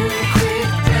just can't quit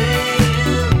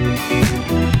playing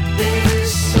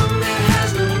this song that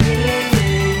has no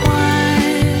meaning. Why,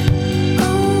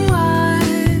 oh why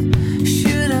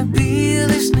should I be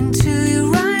listening to you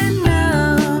right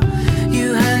now?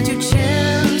 You had your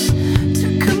chance to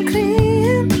come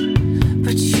clean,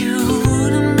 but you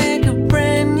wouldn't make a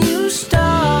brand new start.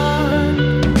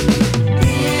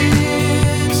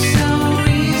 It's so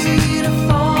easy to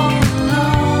fall in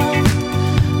love,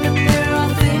 but there are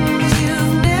things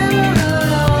you've never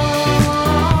known.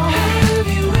 Have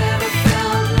you ever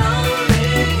felt lonely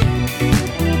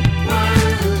while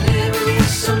living with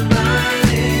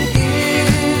somebody?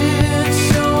 It's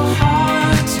so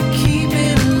hard to keep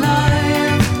it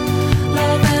alive.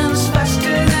 Love ends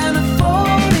faster than a 45,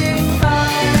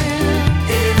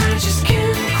 and I just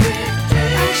can't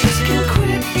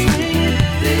quit playing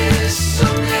this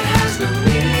song that has no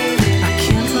meaning. I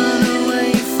can't run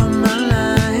away from my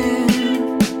life.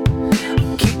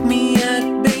 Keep me at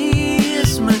bay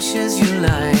as much as you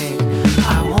like.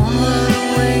 I won't run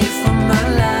away from my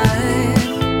life.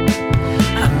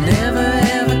 I'll never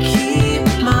ever keep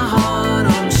my heart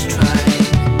on strike.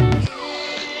 It's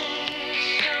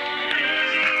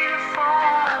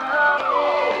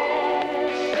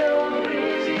so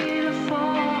easy to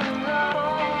fall in love.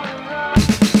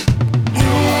 It's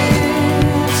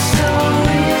too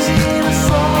easy to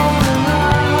fall in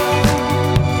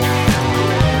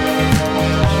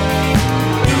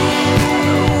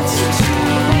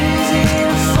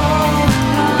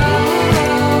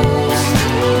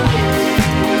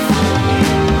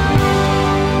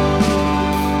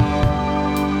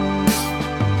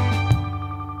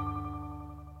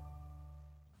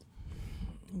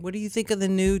What do you think of the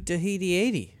new Tahiti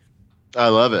 80? I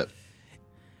love it.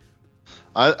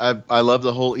 I love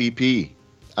the whole EP.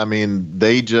 I mean,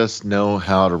 they just know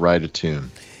how to write a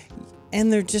tune.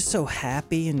 And they're just so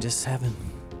happy and just having.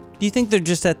 Do you think they're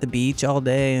just at the beach all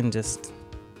day and just.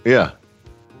 Yeah.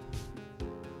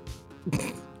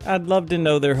 I'd love to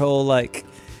know their whole,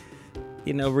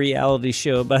 reality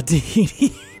show about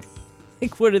Tahiti.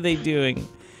 Like, what are they doing?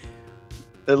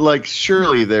 Like,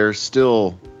 surely they're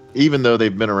still, even though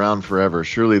they've been around forever,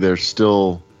 surely they're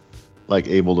still,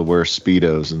 able to wear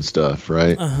Speedos and stuff,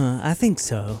 right? I think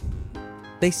so.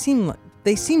 They seem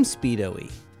speedo-y.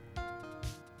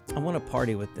 I want to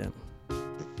party with them.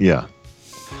 Yeah.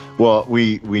 Well,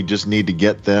 we just need to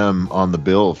get them on the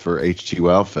bill for HT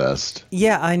Wow Fest.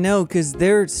 Yeah, I know, because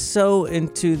they're so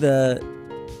into the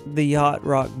yacht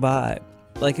rock vibe.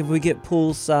 Like, if we get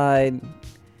Poolside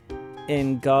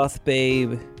and Goth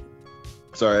Babe.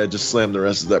 Sorry, I just slammed the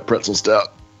rest of that pretzel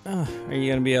stout. Oh, are you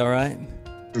going to be all right?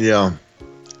 Yeah.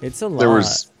 It's a lot. There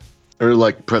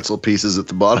were pretzel pieces at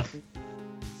the bottom.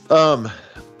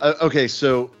 Okay,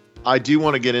 so I do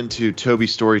want to get into Toby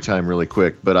Storytime really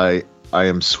quick, but I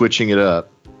am switching it up.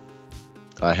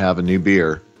 I have a new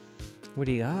beer. What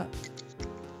do you got?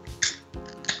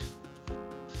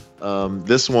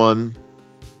 This one,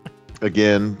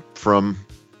 again, from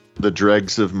the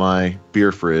dregs of my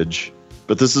beer fridge,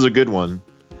 but this is a good one.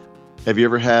 Have you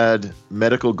ever had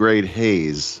medical grade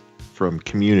haze from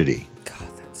Community?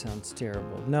 God, that sounds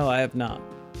terrible. No, I have not.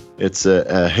 It's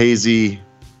a hazy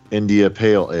India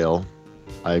Pale Ale,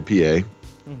 IPA.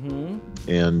 Mm-hmm.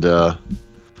 And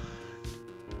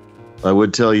I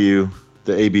would tell you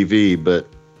the ABV, but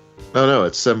oh no,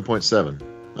 it's 7.7.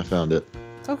 I found it.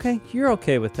 Okay, you're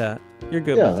okay with that. You're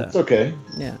good Yeah, with that. that's okay.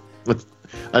 Yeah.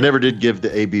 I never did give the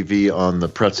ABV on the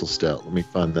pretzel stout. Let me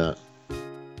find that.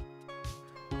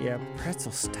 Yeah,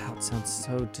 pretzel stout sounds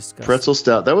so disgusting. Pretzel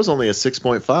stout. That was only a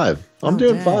 6.5. I'm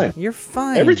doing dang. fine. You're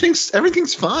fine.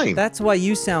 Everything's fine. That's why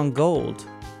you sound gold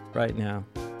right now.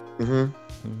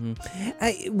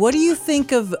 Mm-hmm. What do you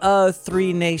think of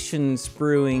Three Nations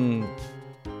Brewing?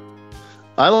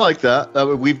 I like that.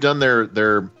 We've done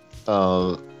their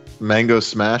mango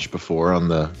smash before on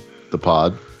the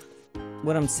pod.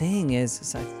 What I'm saying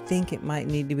is I think it might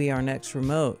need to be our next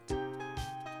remote.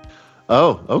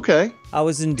 Oh, okay. I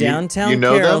was in downtown you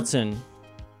know them? Carrollton,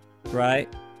 right?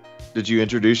 Did you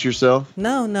introduce yourself?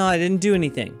 No, I didn't do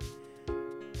anything.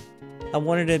 I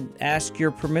wanted to ask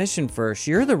your permission first.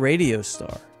 You're the radio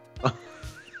star.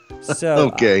 So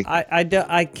Okay.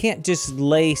 I can't just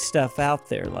lay stuff out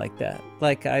there like that.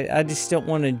 Like I just don't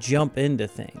want to jump into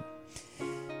things.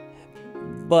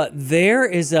 But there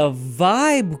is a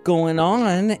vibe going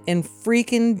on in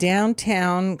freaking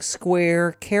downtown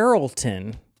square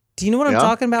Carrollton. Do you know what I'm Yeah.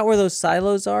 talking about, where those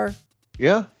silos are?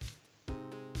 Yeah.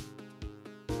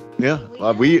 Yeah.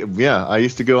 I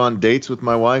used to go on dates with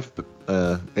my wife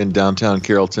in downtown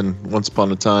Carrollton once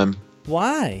upon a time.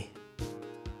 Why?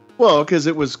 Well, because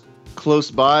it was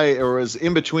close by, or was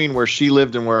in between where she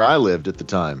lived and where I lived at the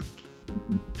time.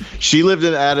 She lived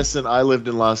in Addison, I lived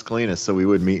in Las Colinas, so we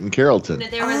would meet in Carrollton.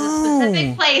 There was a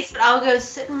specific place, but I'll go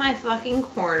sit in my fucking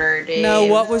corner, dude. No,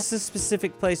 what was the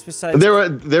specific place besides?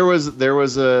 There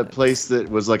was a place that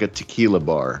was like a tequila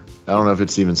bar. I don't know if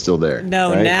it's even still there.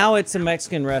 No, right? now it's a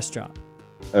Mexican restaurant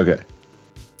Okay.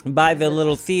 by the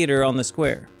little theater on the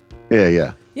square.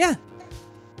 Yeah. Yeah.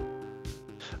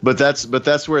 But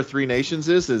that's where Three Nations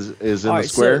is in All the right,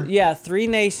 square. So, yeah, Three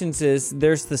Nations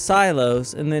there's the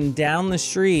silos, and then down the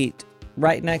street,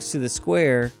 right next to the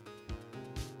square,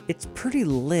 it's pretty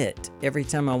lit every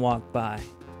time I walk by.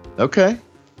 Okay.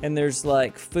 And there's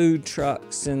like food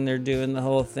trucks, and they're doing the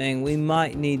whole thing. We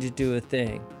might need to do a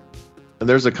thing. And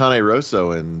there's a Cane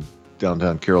Rosso in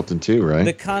downtown Carrollton too, right?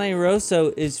 The Cane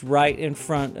Rosso is right in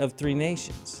front of Three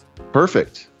Nations.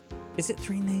 Perfect. Is it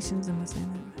Three Nations? Am I saying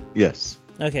that right? Yes.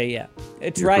 Okay, yeah.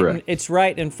 It's You're right. correct. It's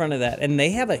right in front of that, and they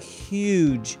have a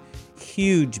huge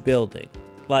building.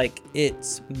 Like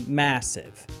it's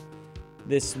massive.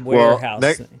 This warehouse.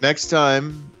 Well, thing. next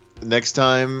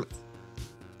time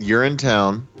you're in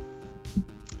town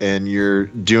and you're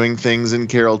doing things in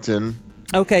Carrollton.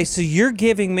 Okay, so you're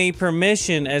giving me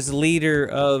permission as leader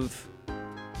of.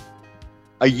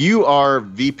 You are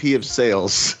VP of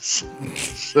sales,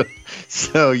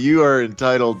 so you are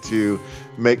entitled to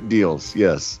make deals.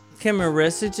 Yes. Can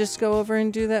Marissa just go over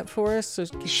and do that for us, so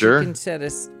Sure. she can set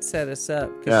us up?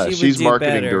 'Cause Yeah, she would she's do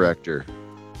marketing better. director.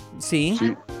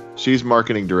 See? She's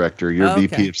marketing director. You're Okay.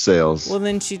 VP of sales. Well,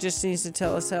 then she just needs to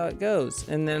tell us how it goes,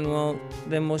 and then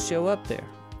we'll show up there.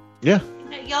 Yeah.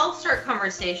 Y'all start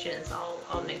conversations.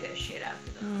 I'll negotiate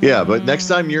after them. Yeah, but next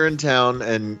time you're in town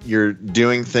and you're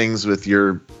doing things with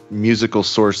your musical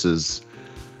sources,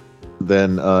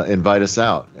 then invite us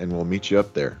out and we'll meet you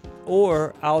up there.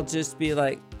 Or I'll just be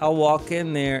like, I'll walk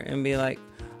in there and be like,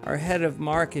 our head of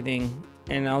marketing,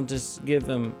 and I'll just give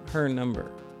them her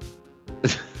number.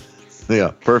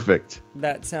 Yeah, perfect.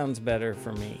 That sounds better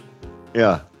for me.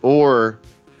 Yeah, or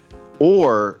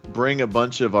bring a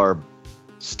bunch of our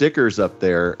stickers up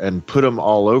there and put them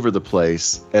all over the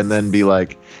place, and then be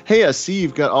like, "Hey, I see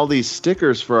you've got all these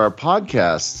stickers for our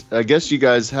podcast. I guess you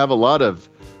guys have a lot of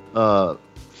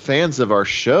fans of our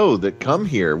show that come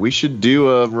here. We should do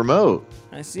a remote."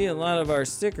 I see a lot of our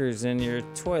stickers in your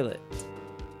toilet.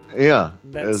 Yeah,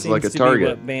 That it's seems like a to be target.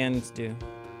 what bands do.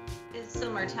 It's a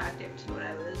similar tactic to what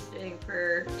I was doing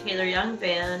for Taylor Young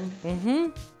Band. Mm-hmm.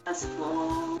 That's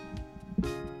cool.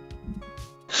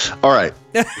 All right,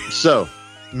 so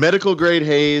medical grade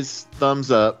haze,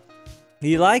 thumbs up.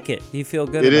 You like it? You feel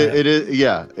good It about is, it is,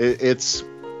 yeah. It's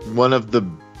one of the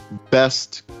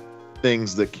best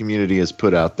things that Community has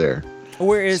put out there.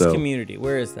 Where is So- Community?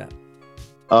 Where is that?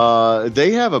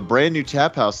 They have a brand new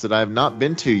tap house that I have not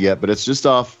been to yet, but it's just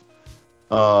off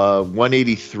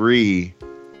 183,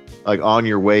 like on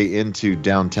your way into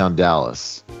downtown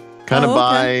Dallas. kind of Oh,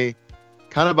 okay.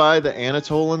 by the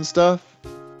Anatole and stuff.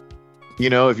 You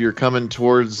know, if you're coming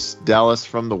towards Dallas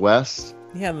from the west.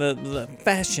 Yeah, the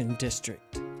fashion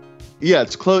district. Yeah,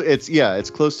 it's close. It's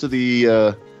close to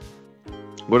the.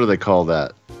 What do they call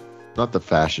that? Not the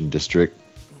fashion district.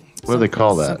 What do they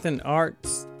call that? Something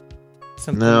arts.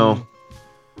 Something. No.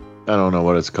 I don't know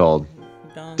what it's called.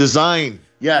 Done. Design.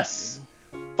 Yes.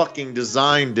 Fucking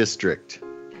design district.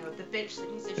 Oh, the bitch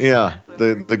that needs to shut Yeah, up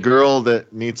the over here. girl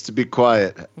that needs to be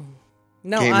quiet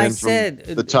No, came I in from said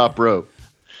the top rope.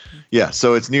 Yeah,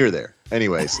 so it's near there.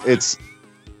 Anyways,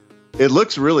 it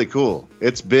looks really cool.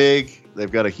 It's big.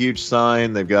 They've got a huge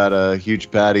sign. They've got a huge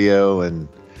patio, and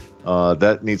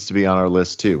that needs to be on our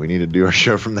list too. We need to do our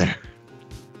show from there.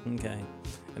 Okay.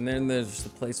 And then there's the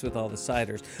place with all the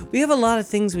ciders. We have a lot of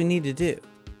things we need to do.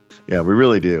 Yeah, we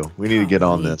really do. We need to get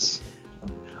on Golly. this.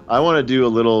 I want to do a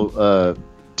little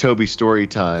Toby story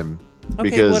time Okay,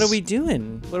 because what are we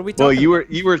doing? What are we talking well,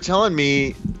 about? you were telling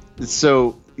me,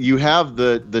 so you have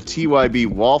the TYB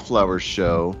Wallflowers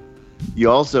show.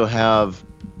 You also have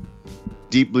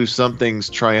Deep Blue Something's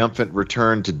triumphant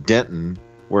return to Denton,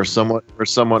 where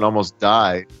someone almost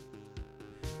died.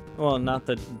 Well, not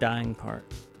the dying part.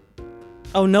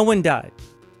 Oh, no one died.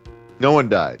 No one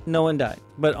died. No one died,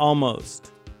 but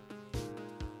almost.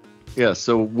 Yeah.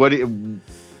 So what do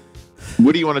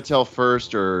you want to tell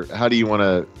first, or how do you want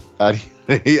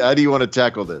to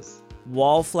tackle this?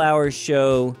 Wallflower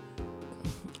show.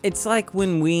 It's like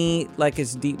when we, like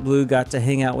as Deep Blue, got to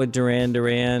hang out with Duran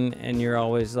Duran, and you're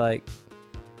always like,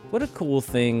 what a cool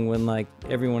thing when like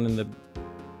everyone in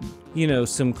the,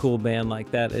 some cool band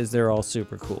like that is they're all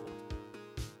super cool.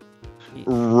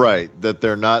 Right. That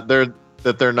they're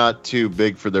not too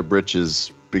big for their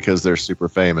britches because they're super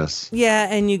famous. Yeah,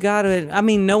 and you gotta,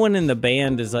 no one in the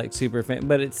band is like super fan,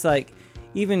 but it's like,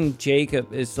 even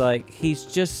Jacob is like, he's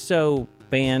just so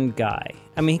band guy.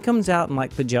 He comes out in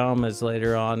like pajamas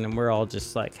later on, and we're all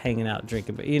just like hanging out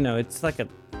drinking, but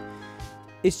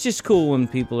it's just cool when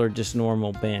people are just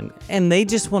normal band, and they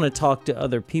just want to talk to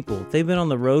other people. They've been on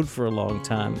the road for a long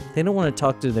time. They don't want to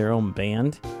talk to their own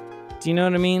band. Do you know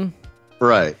what I mean?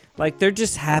 Right. Like, they're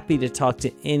just happy to talk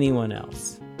to anyone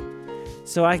else.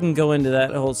 So I can go into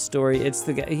that whole story. It's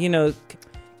the guy,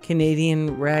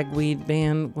 Canadian ragweed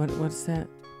band. What's that?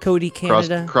 Cody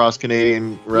Canada. Cross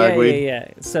Canadian ragweed. Yeah.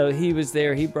 So he was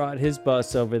there. He brought his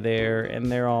bus over there,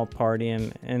 and they're all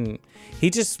partying. And he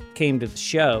just came to the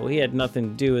show. He had nothing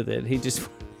to do with it. He just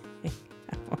went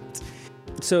out.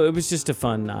 So it was just a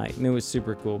fun night, and it was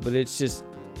super cool. But it's just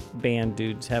band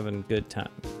dudes having a good time.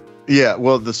 Yeah.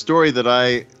 Well, the story that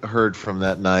I heard from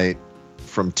that night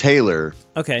from Taylor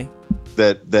Okay.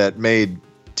 that made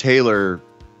Taylor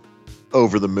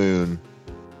over the moon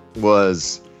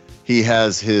was he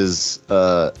has his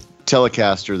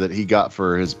Telecaster that he got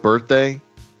for his birthday.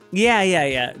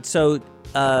 Yeah. So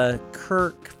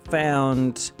Kirk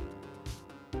found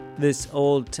this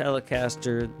old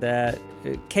Telecaster that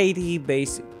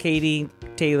Katie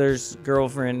Taylor's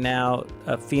girlfriend, now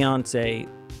a fiance,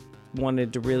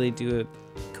 wanted to really do a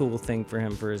cool thing for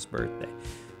him for his birthday.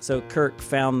 So Kirk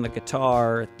found the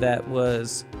guitar that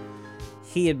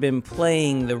he had been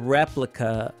playing the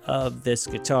replica of this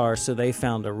guitar, so they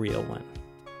found a real one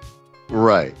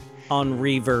Right. on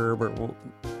Reverb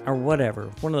or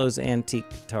whatever, one of those antique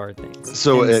guitar things.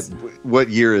 So And what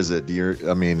year is it? Do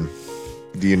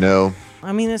you know?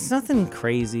 it's nothing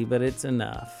crazy, but it's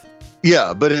enough.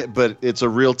 Yeah, but it's a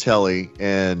real telly,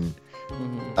 and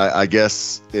I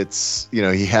guess it's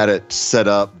he had it set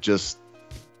up just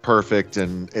perfect,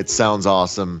 and it sounds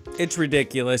awesome. It's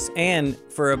ridiculous. And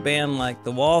for a band like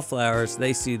the Wallflowers,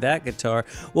 they see that guitar.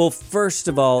 Well, first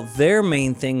of all, their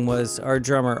main thing was our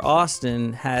drummer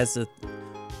Austin has a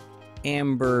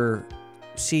amber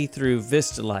see-through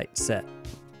Vistalite set.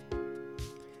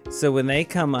 So when they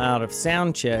come out of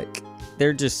sound check,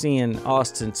 they're just seeing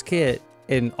Austin's kit,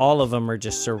 and all of them are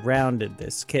just surrounded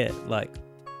this kit like,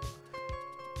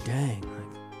 dang,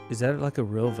 is that like a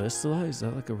real Vistalite? Is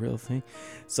that like a real thing?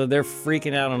 So they're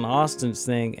freaking out on Austin's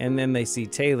thing, and then they see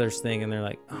Taylor's thing, and they're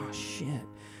like, oh shit.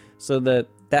 So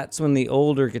that's when the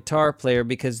older guitar player,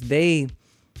 because they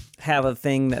have a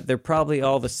thing that they're probably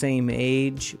all the same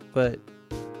age, but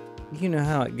you know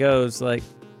how it goes, like,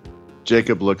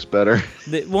 Jacob looks better.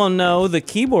 the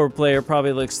keyboard player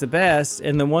probably looks the best,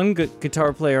 and the one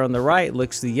guitar player on the right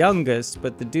looks the youngest,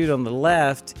 but the dude on the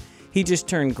left, he just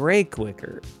turned gray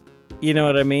quicker. You know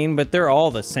what I mean? But they're all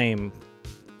the same,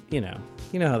 you know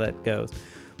how that goes.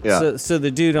 Yeah. So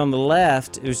the dude on the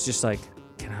left, it was just like,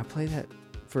 can I play that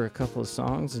for a couple of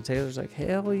songs? And Taylor's like,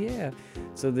 hell yeah.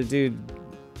 So the dude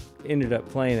ended up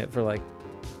playing it for like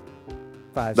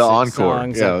 5, The 6 encore.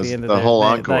 songs Yeah, it at was the end of the that whole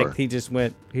night. encore. Like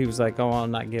he was like, oh,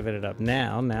 I'm not giving it up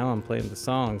now. Now I'm playing the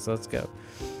songs. Let's go.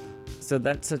 So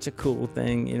that's such a cool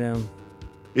thing, you know.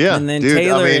 Yeah, And then dude,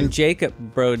 Taylor I mean, and Jacob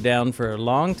broed down for a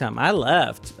long time. I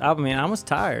left. I mean, I was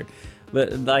tired,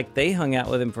 but like they hung out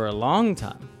with him for a long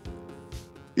time.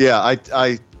 yeah,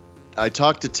 I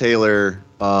talked to Taylor.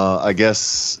 I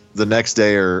guess the next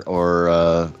day or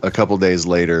a couple days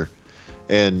later,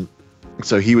 and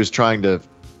so he was trying to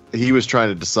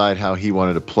decide how he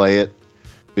wanted to play it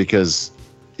because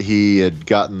he had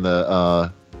gotten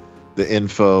the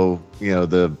info, you know,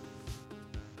 the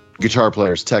guitar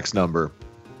player's text number,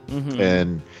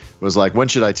 and was like, when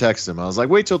should I text him? I was like,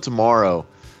 wait till tomorrow.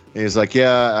 And he's like,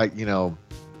 yeah,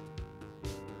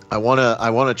 I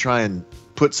wanna try and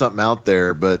put something out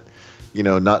there, but you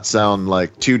know, not sound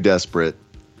like too desperate.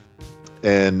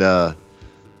 And I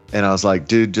was like,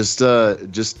 dude, just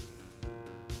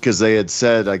because they had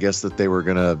said, I guess, that they were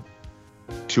gonna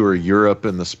tour Europe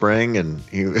in the spring, and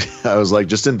I was like,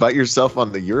 just invite yourself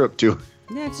on the Europe tour.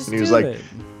 Yeah, just And he was do like, it.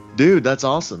 Dude, that's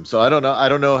awesome. So I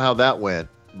don't know how that went,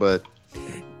 but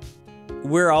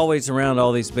We're always around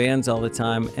all these bands all the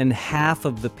time, and half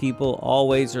of the people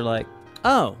always are like,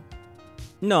 oh,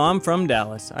 no, I'm from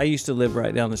Dallas. I used to live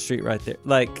right down the street right there.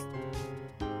 Like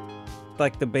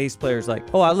the bass player's like,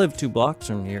 oh, I lived 2 blocks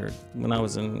from here when I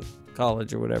was in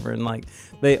college or whatever. And like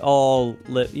they all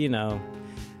live, you know.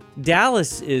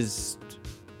 Dallas is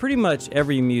pretty much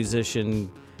every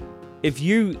musician. If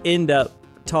you end up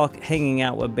hanging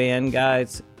out with band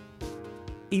guys,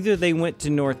 either they went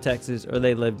to North Texas or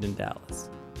they lived in Dallas.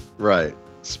 right.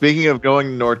 Speaking of going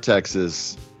to North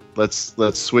Texas, let's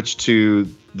switch to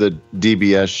the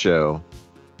DBS show,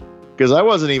 because I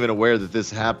wasn't even aware that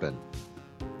this happened.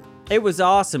 It was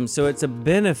awesome. So it's a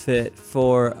benefit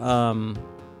for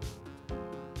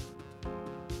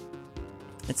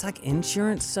it's like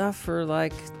insurance stuff for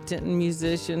like Denton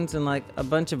musicians and like a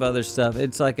bunch of other stuff.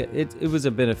 It's like it was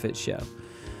a benefit show.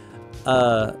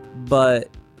 But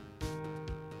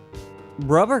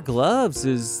Rubber Gloves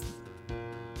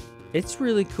it's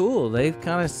really cool. They've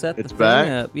kind of set the It's thing back?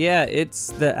 up. Yeah, it's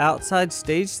the outside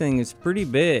stage thing is pretty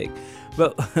big.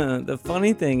 But the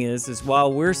funny thing is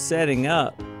while we're setting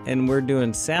up and we're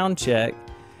doing sound check,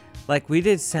 like we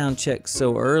did sound check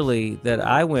so early that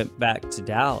I went back to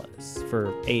Dallas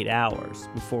for 8 hours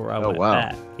before I went wow.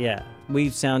 back. Yeah, we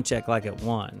sound checked like at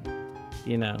 1,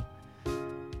 you know.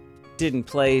 Didn't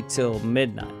play till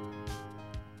midnight.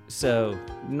 So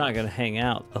I'm not gonna hang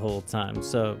out the whole time.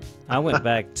 So I went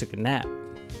back, took a nap.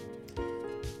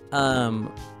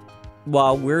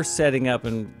 While we're setting up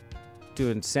and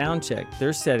doing sound check,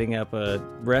 they're setting up a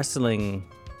wrestling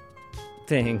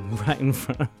thing right in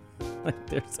front. Like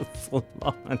there's a full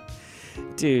on,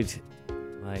 dude,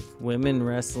 like women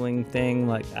wrestling thing.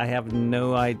 Like I have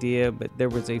no idea, but there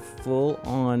was a full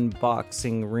on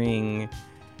boxing ring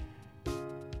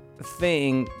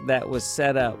thing that was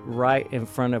set up right in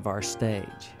front of our stage.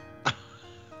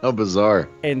 How bizarre.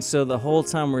 And so the whole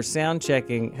time we're sound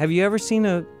checking, have you ever seen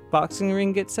a boxing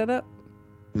ring get set up?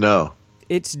 No.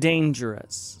 It's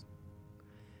dangerous.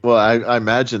 Well, I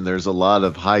imagine there's a lot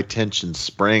of high tension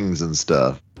springs and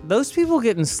stuff. Those people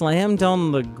getting slammed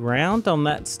on the ground on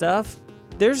that stuff,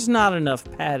 there's not enough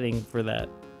padding for that.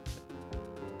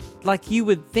 Like you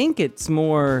would think it's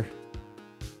more,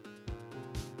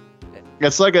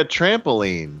 It's like a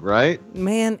trampoline, right?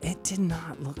 man, it did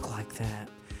not look like that.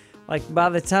 Like by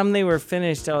the time they were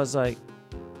finished, I was like,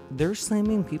 they're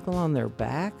slamming people on their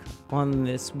back on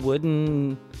this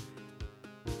wooden,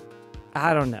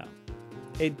 I don't know.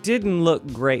 It didn't look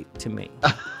great to me.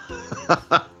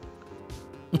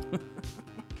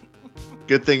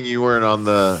 Good thing you weren't on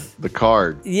the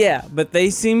card. Yeah, but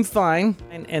they seemed fine,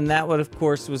 and that one, of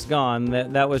course, was gone.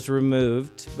 That was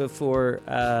removed before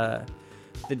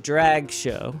the drag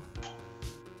show,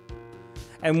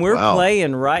 and we're Wow.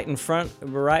 playing right in front,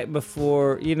 right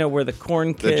before where the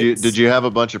corn kids. Did you have a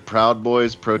bunch of Proud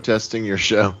Boys protesting your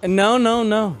show?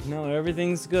 No.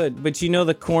 Everything's good. But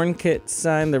the corn kit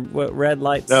sign, what red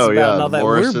lights Oh, about yeah, and all that.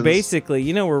 Morrison's. We're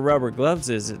basically, where Rubber Gloves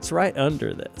is. It's right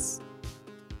under this.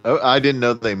 Oh, I didn't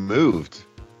know they moved.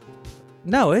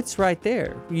 No, it's right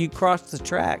there. You cross the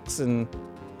tracks and.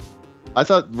 I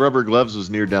thought Rubber Gloves was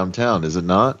near downtown. Is it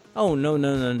not? Oh, no.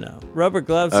 Rubber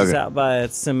Gloves is Okay. out by a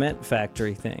cement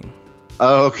factory thing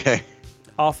Oh, okay.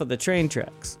 off of the train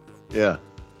tracks. Yeah.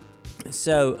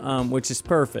 So, which is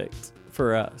perfect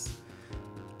for us.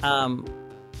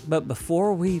 But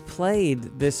before we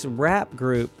played this rap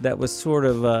group that was sort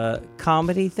of a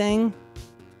comedy thing,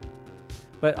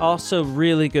 but also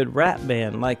really good rap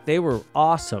band. Like they were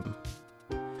awesome.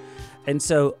 And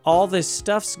so all this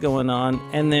stuff's going on,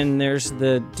 and then there's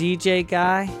the DJ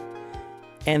guy,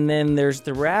 and then there's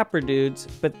the rapper dudes,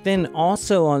 but then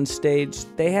also on stage,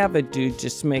 they have a dude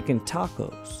just making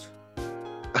tacos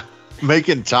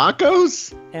Making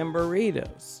tacos? and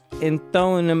burritos and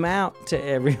throwing them out to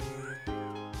everyone.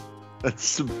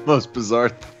 That's the most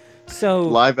bizarre So,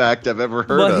 live act I've ever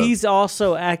heard but of. he's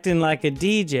also acting like a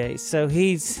DJ. So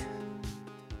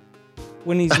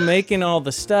when he's making all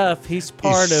the stuff, he's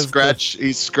part he's of the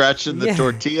he's scratching the Yeah.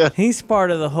 tortilla. He's part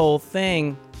of the whole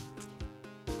thing.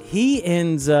 He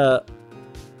ends up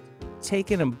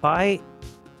taking a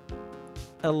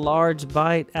large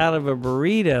bite out of a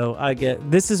burrito.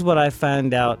 This is what I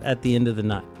found out at the end of the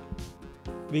night.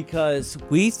 Because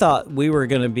we thought we were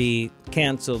going to be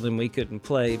canceled and we couldn't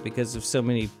play because of so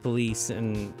many police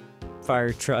and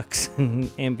fire trucks and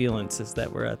ambulances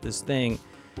that were at this thing.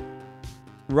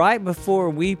 Right before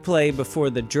we play, before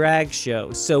the drag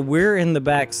show. So we're in the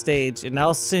backstage, and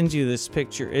I'll send you this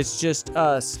picture. It's just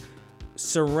us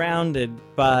surrounded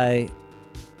by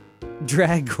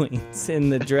drag queens in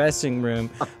the dressing room,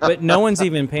 but no one's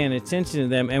even paying attention to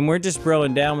them. And we're just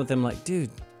broing down with them like, dude,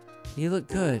 you look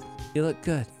good. You look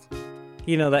good.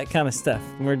 You know, that kind of stuff.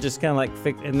 And we're just kind of like,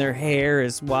 and their hair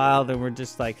is wild, and we're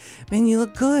just like, man, you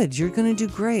look good. You're going to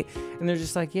do great. And they're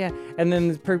just like, yeah. And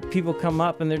then people come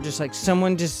up, and they're just like,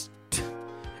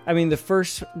 the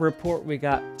first report we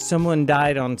got, someone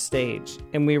died on stage.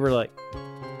 And we were like,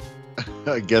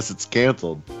 I guess it's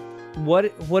canceled.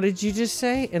 what did you just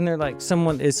say? And they're like,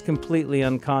 someone is completely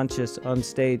unconscious on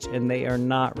stage, and they are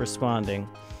not responding.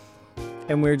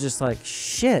 And we're just like,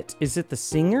 shit, is it the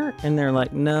singer? And they're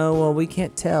like, no, well, we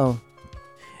can't tell.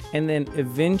 And then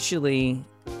eventually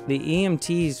the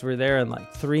EMTs were there in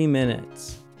like 3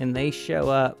 minutes, and they show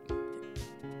up,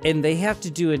 and they have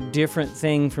to do a different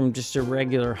thing from just a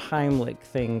regular Heimlich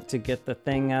thing to get the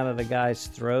thing out of the guy's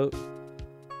throat.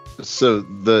 So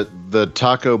the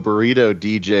taco burrito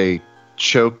DJ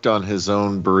choked on his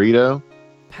own burrito?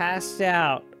 Passed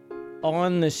out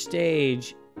on the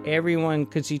stage, everyone,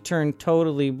 because he turned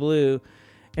totally blue.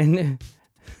 And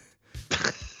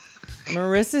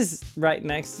Marissa's right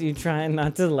next to you trying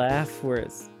not to laugh,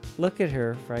 look at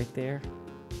her right there.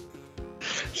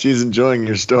 She's enjoying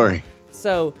your story.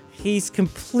 So he's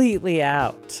completely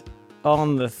out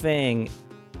on the thing.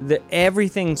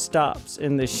 Everything stops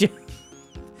in the show.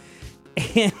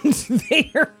 And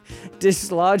they're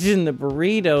dislodging the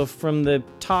burrito from the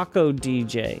taco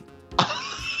DJ.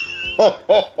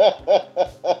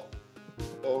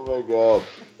 Oh my god.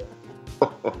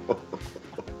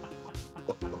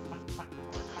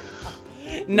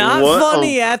 Not What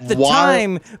funny a at the wild-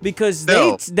 time because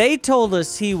No. they told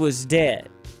us he was dead.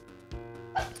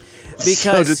 So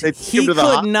Because did they take him he to the could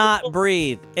hospital? not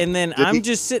breathe. And then Did I'm he-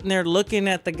 just sitting there looking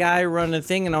at the guy running the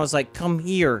thing, and I was like, come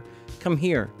here.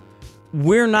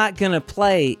 We're not going to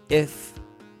play if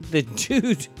the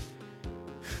dude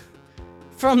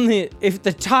if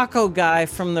the taco guy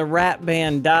from the rap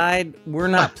band died, we're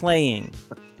not playing.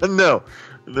 No,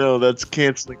 that's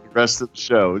canceling the rest of the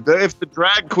show. If the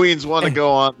drag queens want to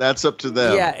go on, that's up to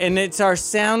them. Yeah, and it's our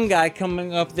sound guy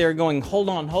coming up there going, hold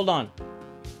on.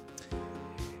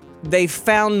 They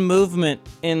found movement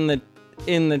in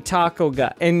the taco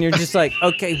guy. And you're just like,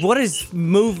 okay, what is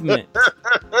movement?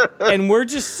 And we're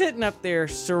just sitting up there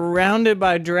surrounded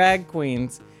by drag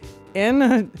queens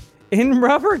in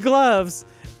rubber gloves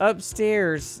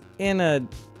upstairs in a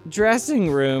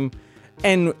dressing room.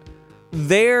 And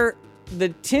the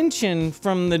tension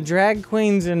from the drag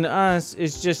queens and us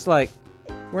is just like,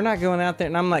 we're not going out there.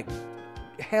 And I'm like,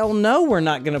 hell no, we're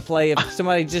not going to play if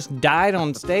somebody just died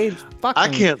on stage. I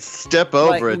can't step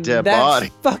over a dead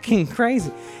body. Fucking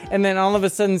crazy. And then all of a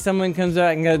sudden someone comes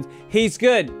out and goes, he's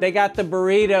good. They got the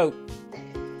burrito.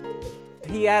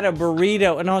 He had a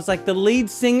burrito. And I was like, the lead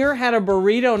singer had a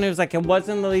burrito? And it was like, it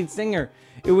wasn't the lead singer.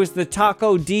 It was the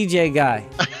taco DJ guy.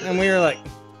 And we were like...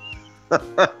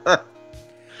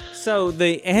 So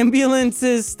the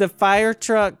ambulances, the fire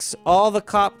trucks, all the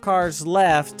cop cars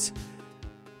left,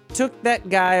 took that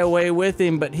guy away with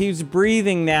him, but he's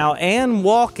breathing now and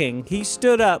walking. He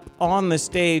stood up on the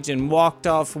stage and walked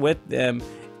off with them.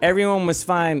 Everyone was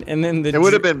fine, and then It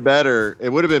would have been better. It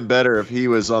would have been better if he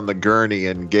was on the gurney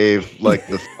and gave like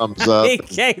the thumbs up. He and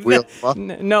gave wheeled the-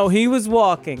 him up. No, he was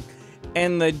walking,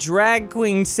 and the drag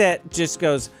queen set just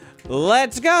goes,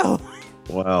 "Let's go,"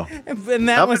 Wow. and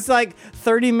that How was like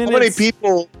 30 How minutes. many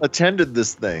people attended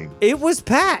this thing? It was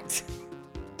packed.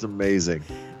 It's amazing.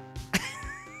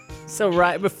 So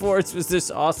right before it was this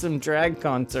awesome drag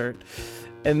concert,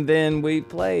 and then we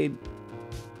played.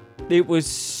 It was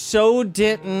so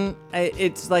Denton.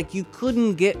 It's like you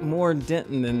couldn't get more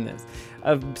Denton than this.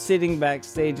 of sitting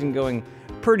backstage and going,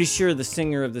 pretty sure the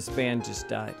singer of this band just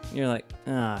died. And you're like,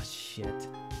 ah, shit.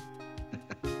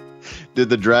 Did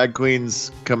the drag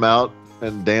queens come out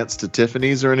and dance to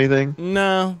Tiffany's or anything?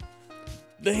 No.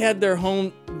 They had their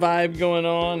home vibe going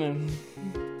on and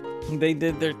they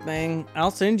did their thing.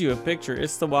 I'll send you a picture.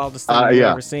 It's the wildest thing I've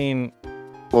yeah. ever seen.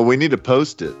 Well, we need to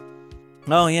post it.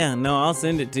 Oh yeah, no, I'll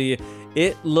send it to you.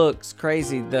 It looks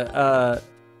crazy. The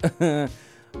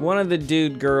one of the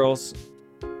dude girls.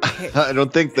 I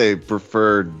don't think they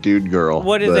prefer dude girl.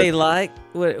 What do but they like?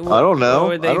 What, I don't know.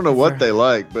 would I don't know what prefer? they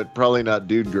like, but probably not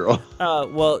dude girl.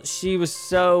 Well, she was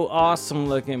so awesome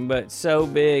looking, but so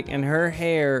big, and her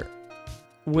hair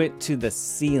went to the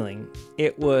ceiling.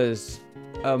 It was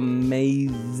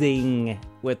amazing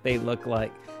what they look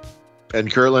like.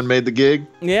 And Kirtland made the gig?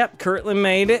 Yep, Kirtland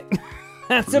made it.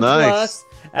 That's a Nice. plus.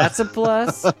 That's a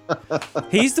plus.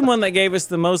 He's the one that gave us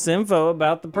the most info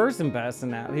about the person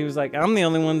passing out. He was like, I'm the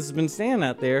only one that's been standing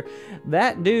out there.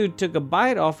 That dude took a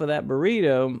bite off of that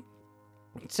burrito,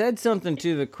 said something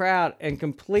to the crowd, and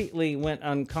completely went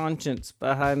unconscious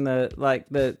behind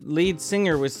the lead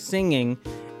singer was singing,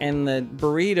 and the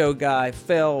burrito guy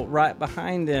fell right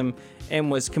behind him and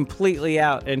was completely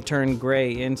out and turned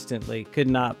gray instantly. Could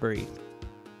not breathe.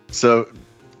 So,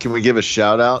 can we give a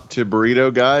shout out to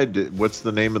Burrito Guy? What's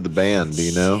the name of the band? Do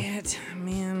you know? Shit,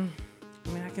 man. I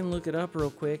mean, I can look it up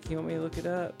real quick. You want me to look it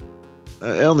up?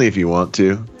 Only if you want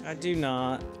to. I do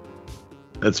not.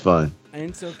 That's fine.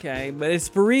 It's okay. But it's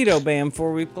Burrito Band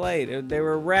before we played. They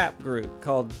were a rap group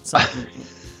called something.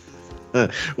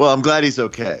 Well, I'm glad he's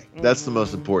okay. That's the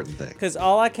most important thing. Because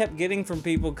all I kept getting from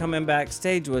people coming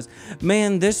backstage was,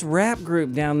 man, this rap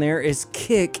group down there is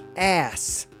kick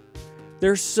ass.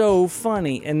 They're so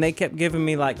funny. And they kept giving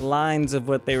me like lines of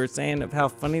what they were saying of how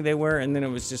funny they were. And then it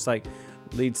was just like,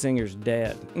 lead singer's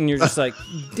dead. And you're just like,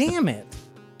 damn it.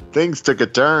 Things took a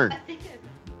turn.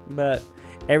 But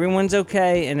everyone's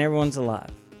okay and everyone's alive.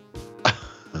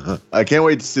 I can't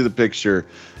wait to see the picture,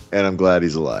 and I'm glad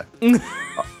he's alive.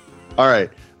 All right.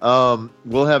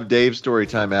 We'll have Dave's story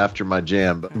time after my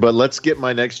jam, but let's get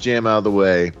my next jam out of the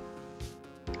way.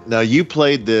 Now, you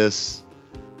played this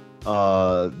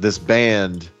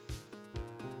band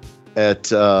at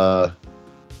the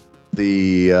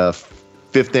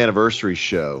 5th anniversary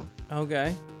show,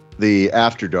 Okay. the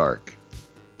After Dark.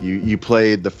 You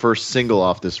played the first single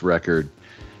off this record,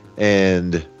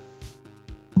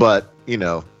 but you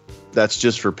know, that's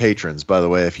just for patrons. By the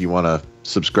way, if you want to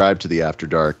subscribe to the After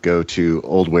Dark, go to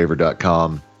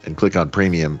oldwaver.com and click on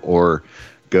premium, or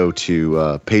go to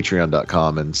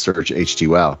patreon.com and search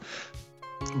HTWow.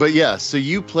 But yeah, so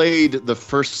you played the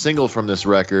first single from this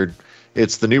record.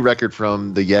 It's the new record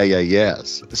from the Yeah Yeah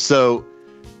Yeahs. So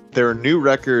their new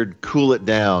record, Cool It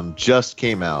Down, just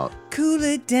came out. Cool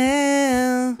it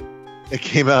down. It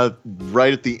came out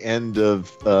right at the end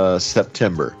of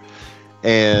September.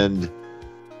 And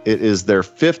it is their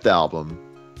 5th album.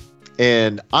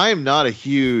 And I'm not a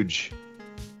huge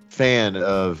fan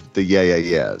of the Yeah Yeah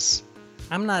Yeahs.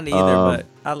 I'm not either, but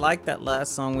I like that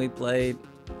last song we played.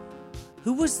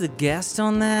 Who was the guest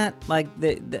on that? Like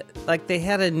they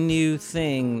had a new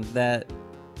thing that.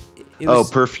 It was,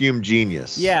 Perfume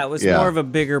Genius. Yeah, it was more of a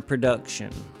bigger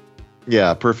production.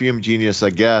 Yeah, Perfume Genius, I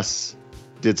guess,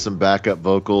 did some backup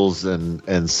vocals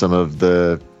and some of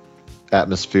the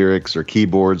atmospherics or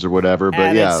keyboards or whatever. But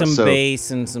Added yeah, some so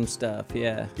bass and some stuff.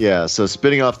 Yeah. yeah, so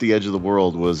Spinning Off the Edge of the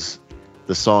World was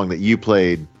the song that you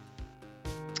played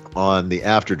on the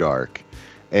After Dark.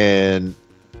 And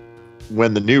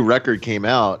when the new record came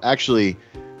out, actually,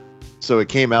 so it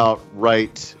came out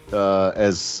right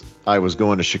as I was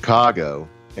going to Chicago.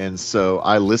 And so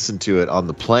I listened to it on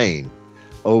the plane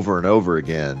over and over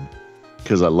again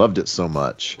because I loved it so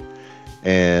much.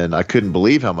 And I couldn't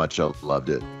believe how much I loved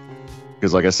it.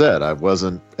 Because like I said, I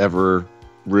wasn't ever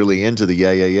really into the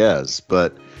Yeah Yeah Yeahs.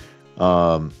 But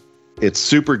it's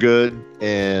super good.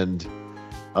 And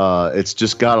it's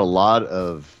just got a lot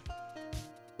of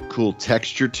cool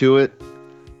texture to it.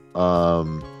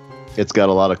 It's got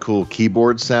a lot of cool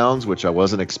keyboard sounds, which I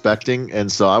wasn't expecting. And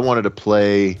so I wanted to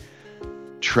play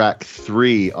track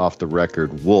 3 off the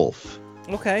record, Wolf.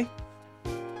 Okay.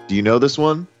 Do you know this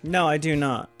one? No, I do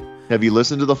not. Have you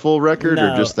listened to the full record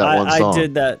No, or just that one song? I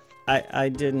did that. I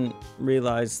didn't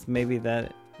realize maybe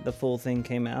that the full thing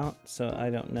came out, so I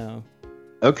don't know.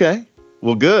 Okay.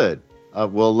 Well, good.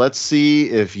 Well, let's see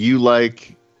if you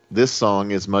like this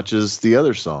song as much as the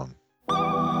other song.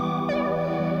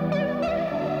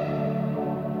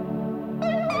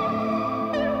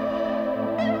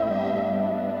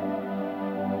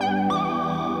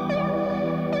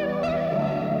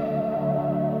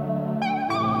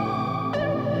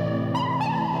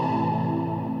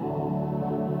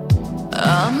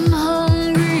 I'm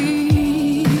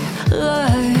hungry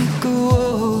like a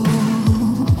wolf.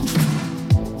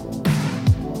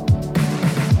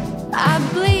 I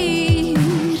bleed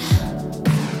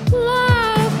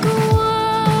like a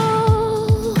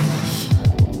wolf.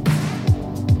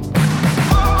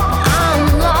 I'm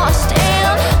lost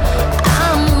and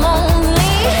I'm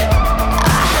lonely.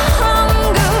 I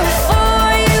hunger for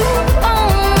you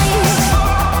only.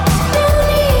 Don't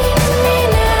eat me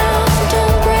now,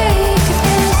 don't break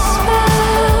this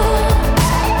spell.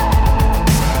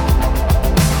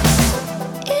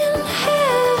 In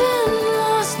heaven,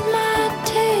 lost my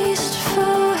taste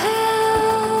for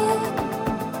hell.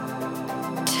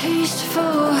 Taste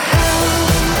for hell.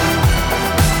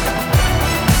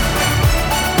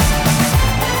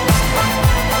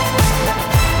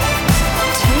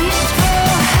 Taste for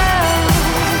hell.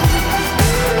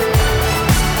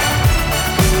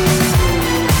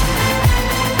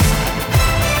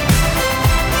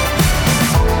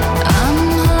 I'm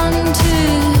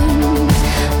hunted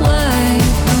like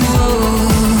a wolf.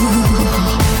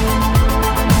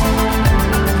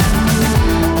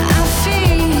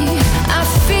 I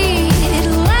feed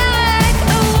like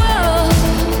a wolf.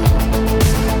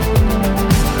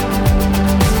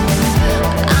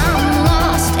 I'm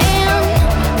lost and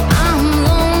I'm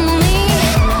lonely.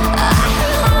 I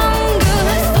hunger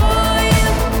for you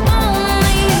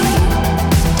only.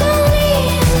 Don't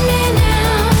eat me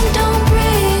now, don't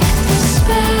break the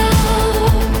spell.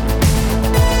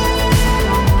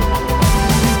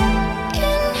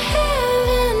 In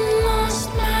heaven, lost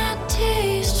my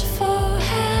taste for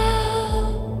hell.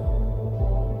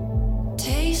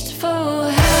 Taste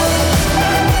for hell.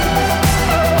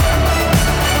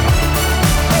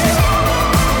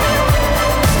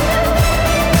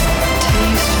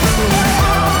 Taste for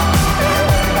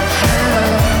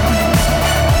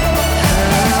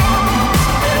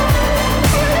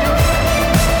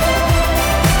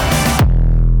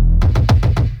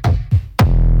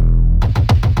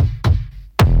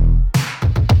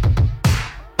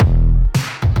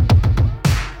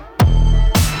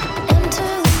Into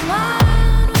the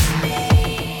wild with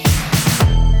me.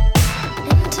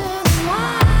 Into the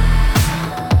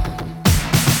wild.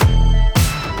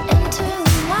 Into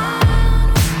the wild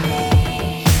with me.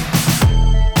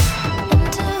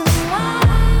 Into the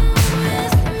wild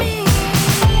with me.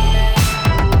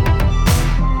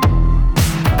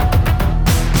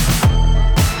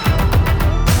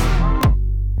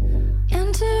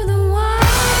 Into the wild.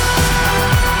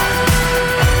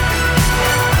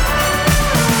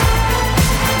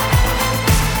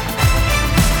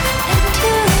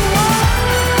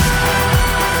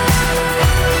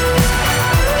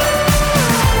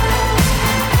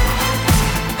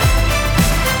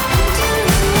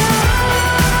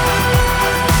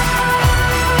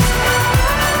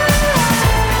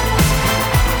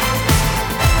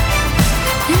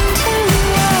 Into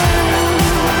the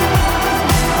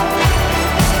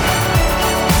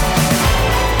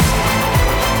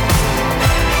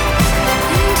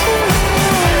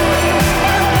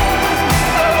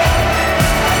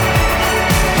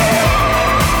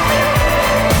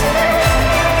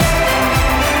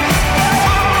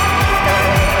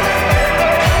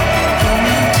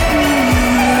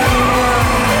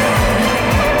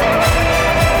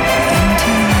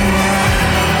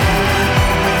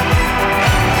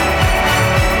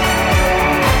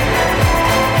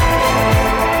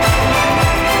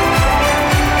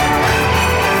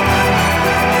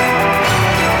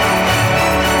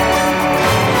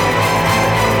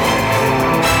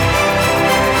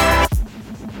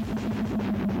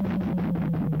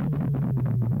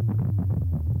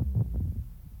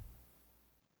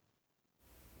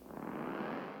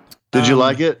Did you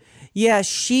like it? Yeah, I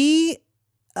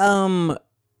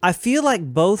feel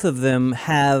like both of them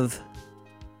have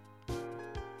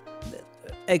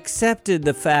accepted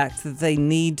the fact that they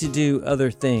need to do other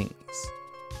things.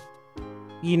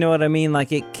 You know what I mean?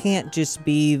 Like, it can't just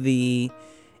be the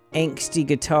angsty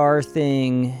guitar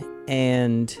thing,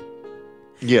 and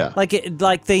Yeah.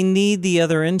 like they need the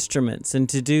other instruments and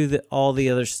to do all the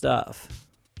other stuff.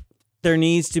 There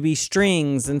needs to be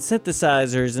strings and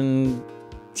synthesizers, and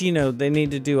they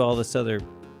need to do all this other.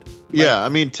 Yeah, I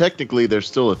mean, technically, they're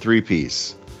still a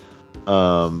three-piece.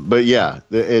 But yeah,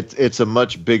 it's a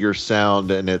much bigger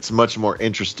sound, and it's much more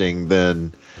interesting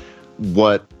than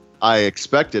what I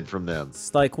expected from them.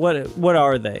 It's like, what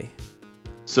are they?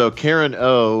 So Karen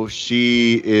O,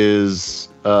 she is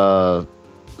a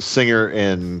singer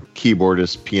and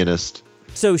keyboardist, pianist.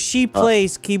 So she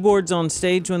plays keyboards on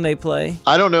stage when they play?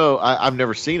 I don't know. I've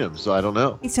never seen him, so I don't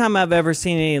know. Anytime I've ever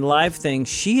seen any live thing,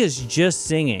 she is just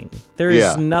singing. There is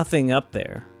Yeah. nothing up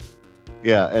there.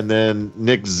 Yeah, and then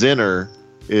Nick Zinner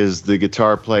is the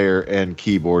guitar player and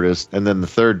keyboardist, and then the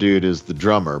third dude is the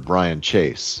drummer, Brian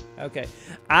Chase. Okay.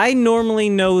 I normally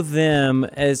know them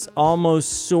as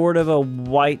almost sort of a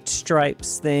White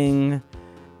Stripes thing,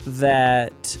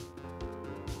 that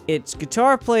it's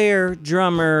guitar player,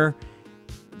 drummer.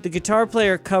 The guitar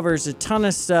player covers a ton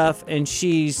of stuff, and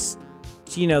she's,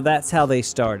 that's how they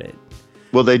started.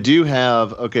 Well, they do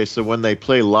have, so when they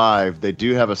play live, they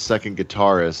do have a second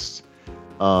guitarist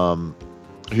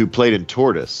who played in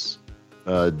Tortoise,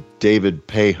 David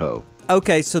Pajo.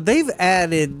 Okay, so they've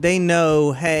added, they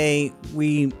know, hey,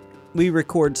 we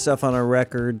record stuff on our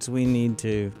records. We need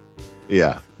to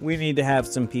have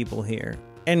some people here.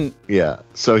 And yeah,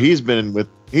 so he's been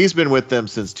with them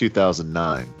since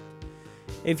 2009.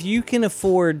 if you can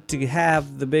afford to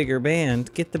have the bigger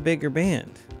band, get the bigger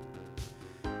band.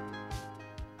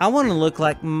 I want to look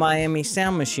like Miami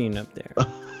Sound Machine up there.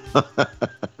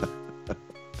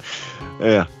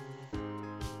 Yeah.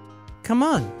 Come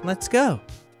on, let's go.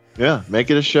 Yeah, make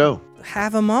it a show.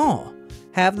 Have them all.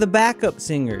 Have the backup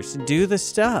singers do the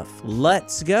stuff.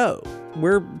 Let's go.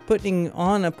 We're putting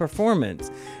on a performance.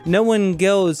 No one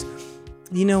goes,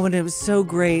 you know what, it was so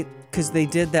great because they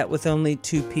did that with only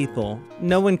 2 people.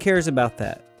 No one cares about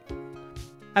that.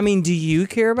 I mean, do you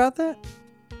care about that?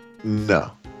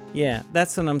 No. Yeah,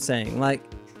 that's what I'm saying. Like,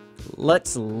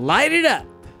 let's light it up.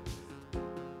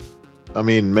 I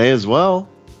mean, may as well.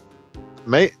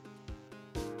 Make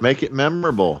it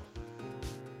memorable.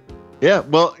 Yeah,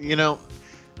 well,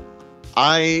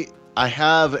 I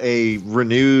have a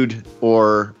renewed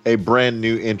or a brand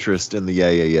new interest in the Yeah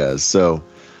Yeah Yeahs. So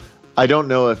I don't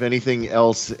know if anything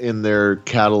else in their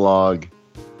catalog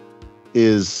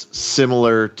is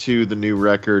similar to the new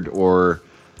record or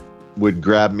would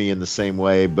grab me in the same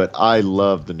way, but I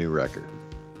love the new record.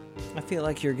 I feel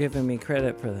like you're giving me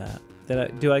credit for that.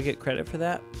 Do I get credit for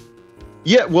that?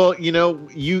 Yeah, well,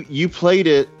 you played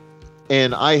it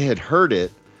and I had heard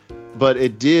it, but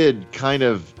it did kind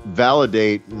of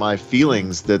validate my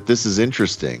feelings that this is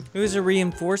interesting. It was a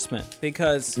reinforcement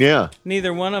because Yeah.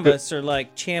 neither one of us are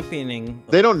like championing.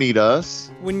 They don't need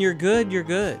us. When you're good, you're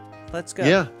good. Let's go.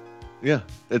 Yeah. Yeah.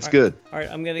 It's good. All right,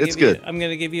 I'm gonna It's give you. good. I'm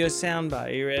gonna give you a sound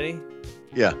bite. You ready?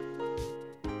 Yeah.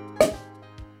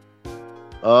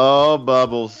 Oh,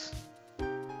 Bubbles.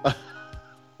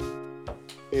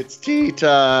 It's tea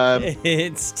time.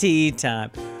 It's tea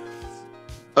time.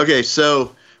 Okay,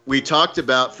 so we talked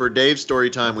about, for Dave's story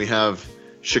time, we have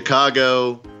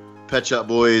Chicago, Pet Shop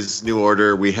Boys, New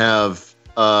Order. We have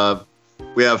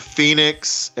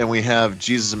Phoenix, and we have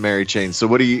Jesus and Mary Chain. So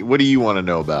what do you want to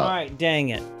know about? All right, dang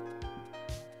it.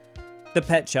 The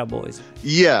Pet Shop Boys.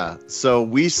 Yeah, so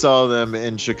we saw them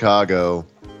in Chicago,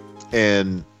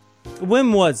 and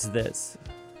When was this?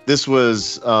 this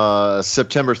was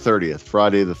September 30th,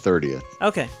 Friday the 30th.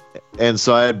 Okay. And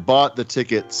so I had bought the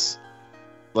tickets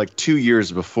like 2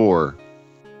 years before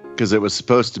because it was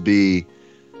supposed to be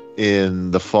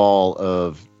in the fall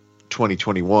of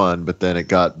 2021, but then it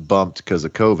got bumped because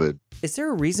of COVID. Is there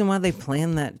a reason why they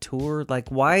planned that tour? Like,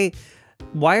 why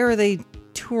are they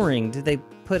touring? Did they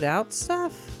put out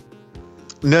stuff?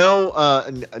 No,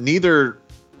 neither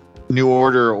New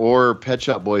Order or Pet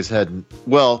Shop Boys had.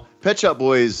 Well, Pet Shop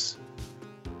Boys,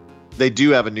 they do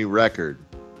have a new record.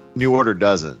 New Order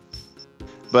doesn't.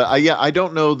 But I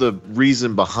don't know the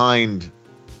reason behind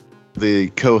the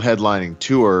co-headlining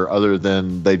tour other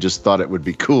than they just thought it would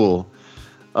be cool.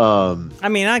 I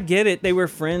mean, I get it. They were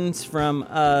friends from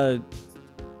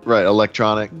Right,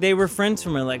 Electronic. they were friends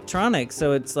from Electronic,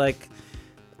 so it's like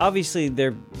obviously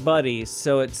they're buddies,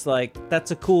 so it's like that's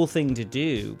a cool thing to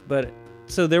do. But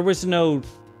so there was no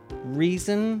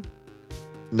reason.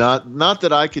 Not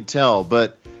that I could tell,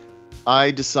 but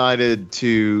I decided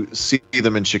to see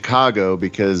them in Chicago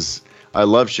because I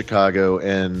love Chicago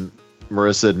and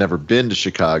Marissa had never been to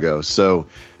Chicago. So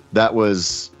that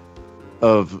was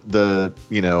of the,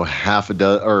 half a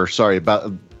dozen, or sorry,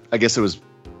 about, I guess it was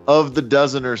of the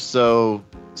dozen or so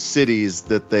cities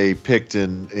that they picked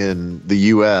in the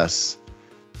US.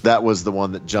 That was the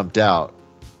one that jumped out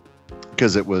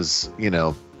because it was,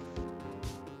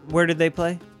 Where did they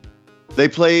play? They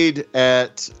played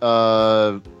at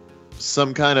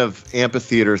some kind of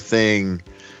amphitheater thing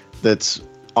that's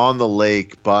on the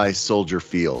lake by Soldier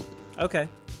Field. Okay.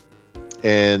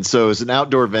 And so it was an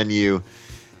outdoor venue.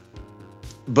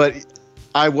 But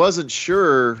I wasn't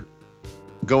sure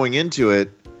going into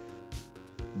it.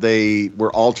 They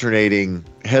were alternating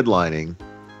headlining.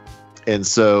 And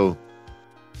so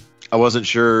I wasn't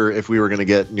sure if we were going to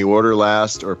get New Order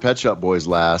last or Pet Shop Boys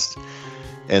last.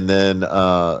 And then,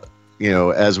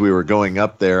 as we were going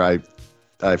up there,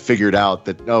 I figured out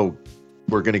that,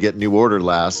 were going to get New Order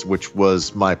last, which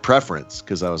was my preference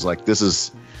because I was like, this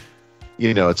is,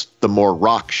 it's the more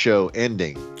rock show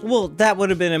ending. Well, that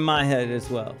would have been in my head as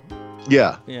well.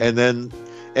 Yeah. Yeah.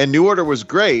 And New Order was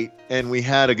great and we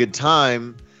had a good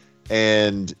time.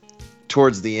 And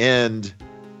towards the end,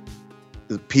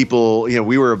 the people,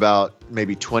 we were about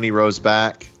maybe 20 rows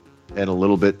back and a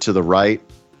little bit to the right.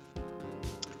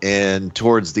 And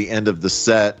towards the end of the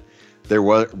set, there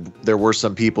were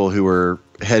some people who were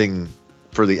heading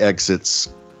for the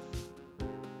exits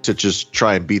to just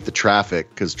try and beat the traffic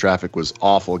because traffic was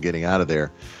awful getting out of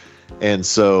there. And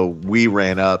so we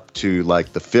ran up to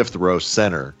like the 5th row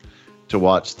center to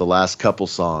watch the last couple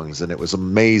songs, and it was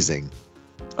amazing.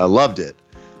 I loved it.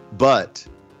 But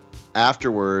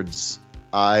afterwards,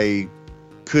 I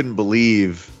couldn't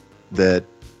believe that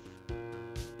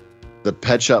the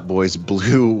Pet Shop Boys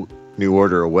blew New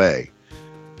Order away.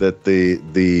 That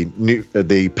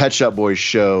the Pet Shop Boys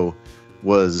show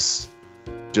was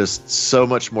just so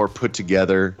much more put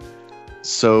together,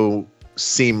 so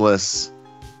seamless,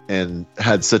 and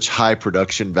had such high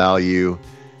production value,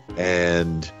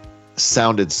 and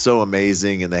sounded so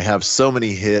amazing. And they have so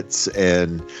many hits,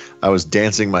 and I was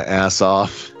dancing my ass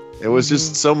off. It was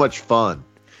just so much fun.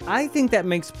 I think that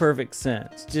makes perfect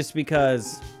sense, just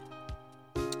because,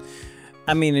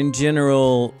 I mean, in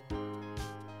general,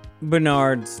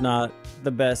 Bernard's not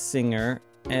the best singer,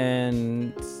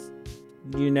 and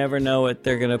you never know what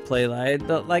they're gonna play like.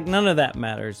 Like, none of that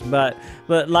matters. But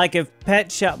like, if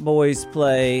Pet Shop Boys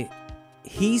play,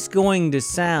 he's going to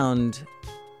sound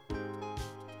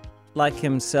like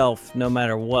himself no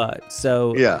matter what.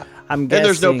 So Yeah. I'm guessing. And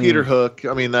there's no Peter Hook.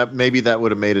 I mean, that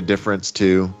would have made a difference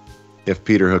too, if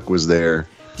Peter Hook was there.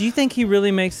 Do you think he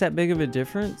really makes that big of a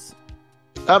difference?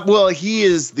 Well, he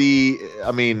is he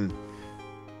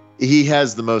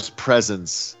has the most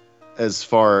presence as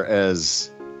far as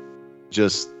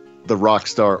just the rock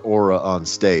star aura on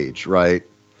stage, right?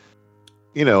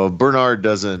 Bernard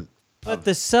doesn't. But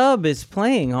the sub is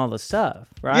playing all the stuff,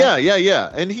 right?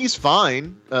 Yeah. And he's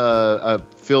fine.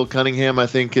 Phil Cunningham, I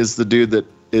think, is the dude that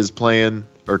is playing,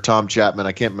 or Tom Chapman.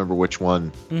 I can't remember which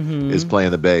one is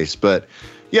playing the bass. But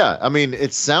yeah, I mean,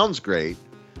 it sounds great,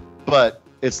 but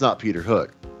it's not Peter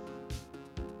Hook.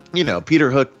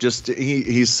 Peter Hook just,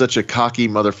 he's such a cocky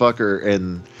motherfucker,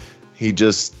 and he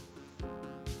just,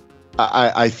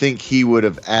 I think he would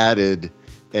have added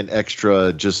an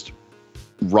extra just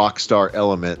rock star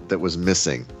element that was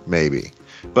missing, maybe.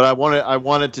 But I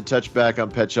wanted to touch back on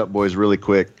Pet Shop Boys really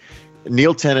quick.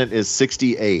 Neil Tennant is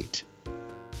 68,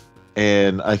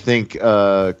 and I think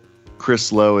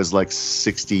Chris Lowe is like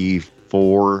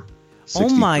 64,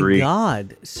 63. Oh my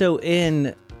God. So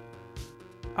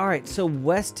so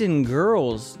Weston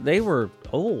Girls, they were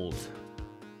old.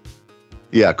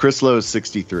 Yeah, Chris Lowe is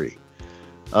 63.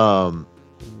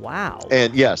 Wow.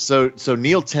 And yeah, so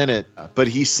Neil Tennant, but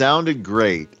he sounded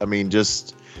great. I mean,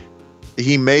 just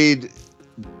he made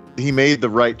the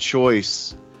right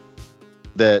choice,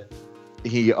 that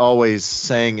he always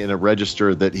sang in a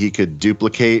register that he could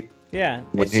duplicate Yeah.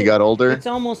 when he got older. It's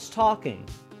almost talking.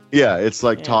 Yeah, it's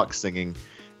like Yeah. talk singing.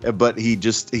 But he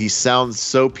sounds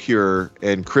so pure.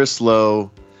 And Chris Lowe,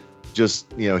 just,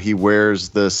 he wears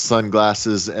the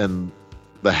sunglasses and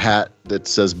the hat that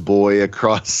says boy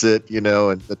across it,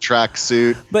 and the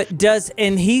tracksuit. But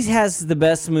he has the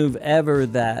best move ever,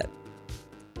 that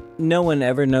no one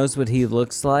ever knows what he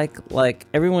looks like. Like,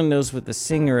 everyone knows what the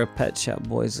singer of Pet Shop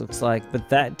Boys looks like, but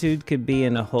that dude could be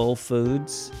in a Whole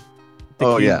Foods.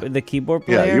 The keyboard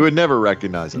player. Yeah, you would never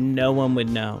recognize him. No one would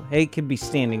know. He could be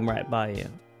standing right by you.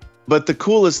 But the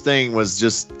coolest thing was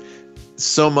just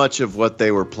so much of what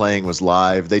they were playing was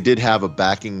live. They did have a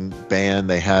backing band.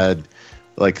 They had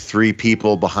like 3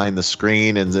 people behind the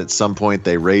screen, and at some point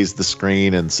they raised the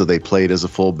screen, and so they played as a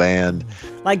full band.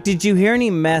 Like, did you hear any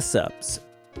mess ups?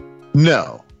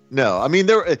 No. I mean,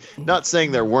 not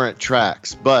saying there weren't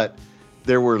tracks, but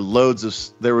there was loads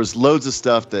of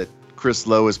stuff that Chris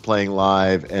Lowe was playing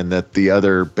live and that the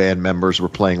other band members were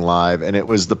playing live, and it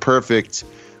was the perfect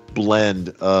blend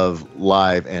of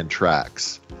live and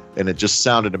tracks, and it just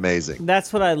sounded amazing.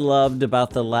 That's what I loved about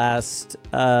the last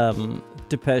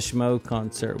Depeche Mode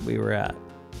concert we were at.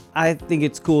 I think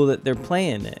it's cool that they're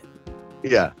playing it.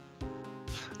 Yeah,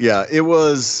 it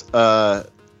was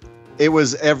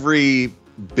every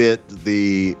bit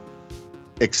the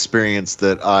experience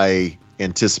that I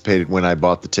anticipated when I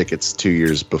bought the tickets 2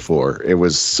 years before. It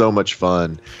was so much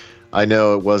fun. I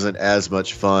know it wasn't as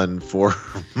much fun for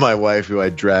my wife, who I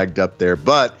dragged up there,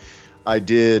 but I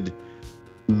did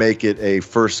make it a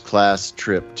first class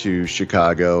trip to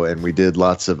Chicago, and we did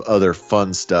lots of other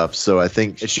fun stuff. So I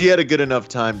think she had a good enough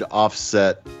time to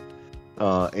offset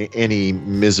any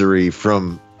misery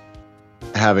from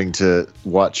having to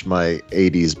watch my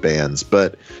 80s bands.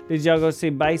 But Did y'all go see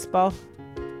baseball?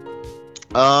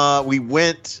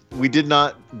 we did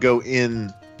not go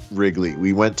in Wrigley.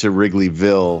 We went to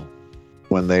Wrigleyville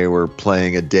when they were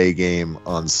playing a day game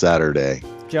on Saturday.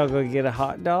 Did y'all go get a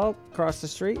hot dog across the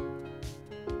street?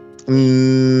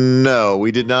 No,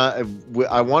 we did not.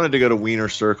 I wanted to go to Wiener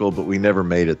Circle, but we never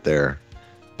made it there.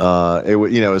 It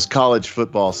was college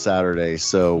football Saturday,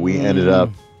 so we ended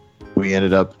up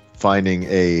finding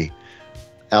a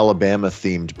Alabama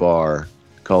themed bar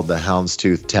called the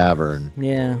Houndstooth Tavern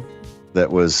Yeah.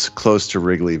 that was close to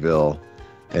Wrigleyville,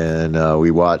 and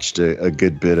we watched a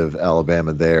good bit of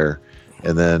Alabama there,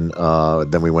 and then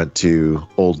we went to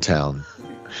Old Town.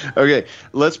 Okay,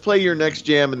 let's play your next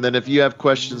jam, and then if you have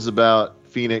questions about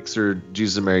Phoenix or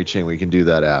Jesus and Mary Chain, we can do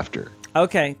that after.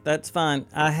 Okay, that's fine.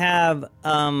 I have,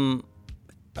 I'm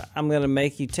going to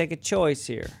make you take a choice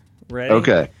here. Ready?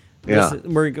 Okay, yeah.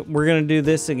 We're going to do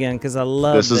this again because I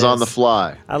love this. This is on the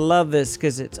fly. I love this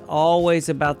because it's always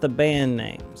about the band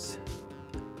names.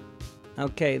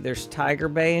 Okay, there's Tiger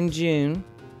Bay in June.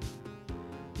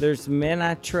 There's Men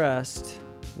I Trust.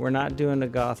 We're not doing a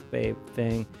Goth Babe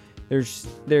thing.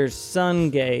 There's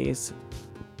Sun Gaze.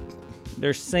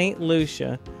 There's St.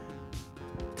 Lucia.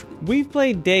 We've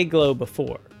played Dayglow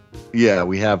before. Yeah,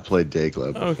 we have played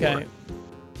Dayglow before. Okay.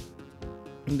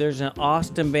 There's an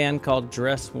Austin band called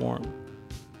Dress Warm.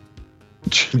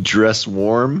 Dress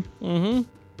Warm? Mm-hmm.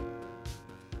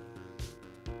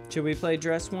 Should we play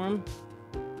Dress Warm?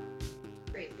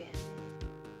 Great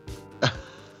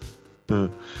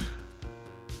band.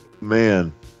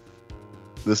 Man,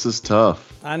 this is tough.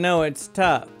 I know, it's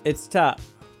tough. It's tough.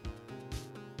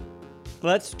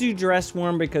 Let's do Dress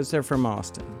Warm because they're from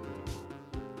Austin.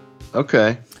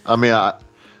 Okay. I mean,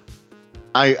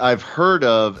 I've heard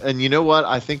of, and you know what?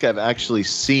 I think I've actually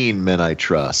seen Men I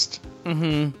Trust.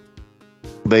 Mm-hmm.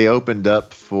 They opened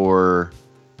up for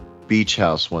Beach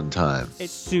House one time.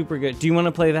 It's super good. Do you want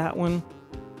to play that one?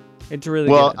 It's really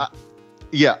Well,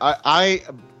 good.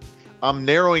 I'm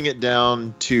narrowing it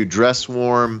down to Dress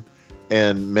Warm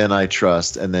and Men I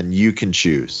Trust, and then you can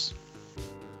choose.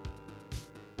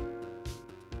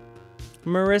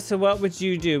 Marissa, what would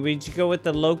you do? Would you go with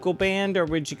the local band or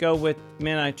would you go with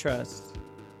Men I Trust?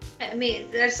 I mean,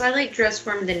 I like Dress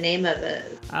Form, the name of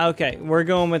it. Okay, we're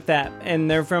going with that. And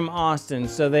they're from Austin,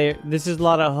 so this is a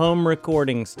lot of home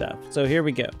recording stuff. So here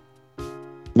we go.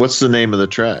 What's the name of the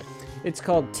track? It's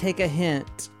called Take a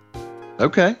Hint.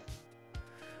 Okay.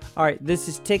 All right, this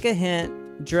is Take a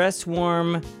Hint, Dress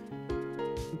Warm.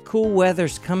 Cool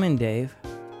weather's coming, Dave.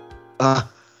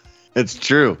 It's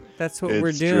true. That's what It's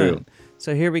we're doing. true.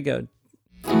 So here we go.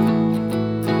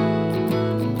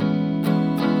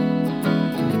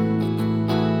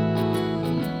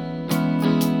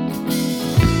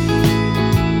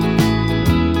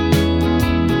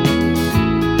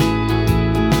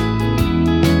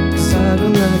 I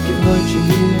don't like it much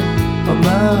here on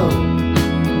my own.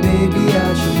 Maybe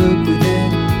I should look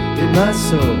within in my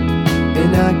soul,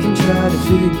 and I can try to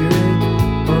figure it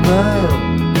on my own.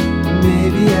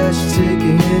 Maybe I should take a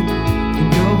hint and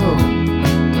go home.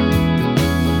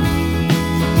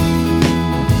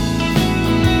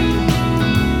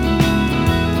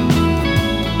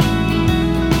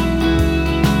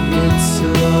 It's a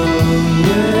long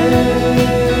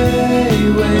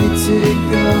way to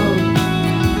go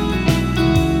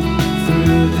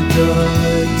through the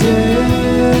dark days.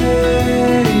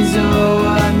 Oh,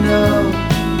 I know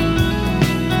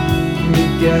we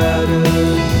gotta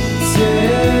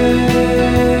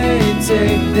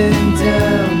take them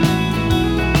down,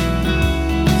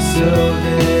 so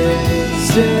they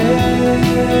stay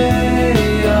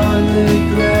on the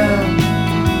ground.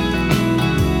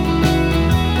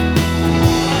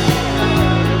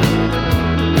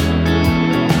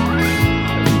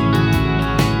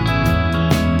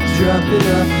 Dropping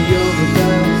off the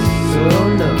overpass, oh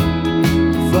no,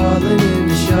 falling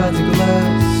into shards of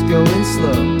glass, going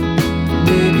slow.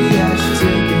 Maybe I should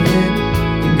take a hint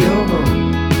and go home.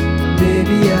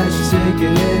 Maybe I should take a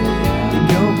hint and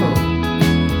go home.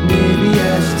 Maybe I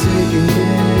should take a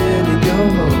hint and go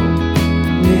home.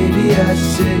 Maybe I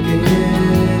should take a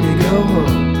hint and go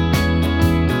home.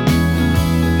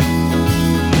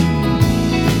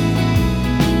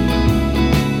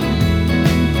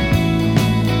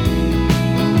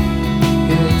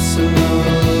 It's a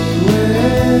long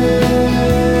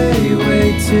way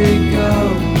to go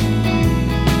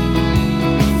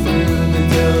through the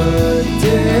dark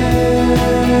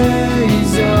days.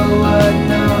 Oh, I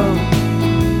know,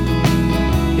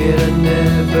 and I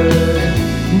never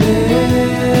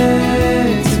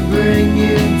meant to bring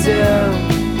you down.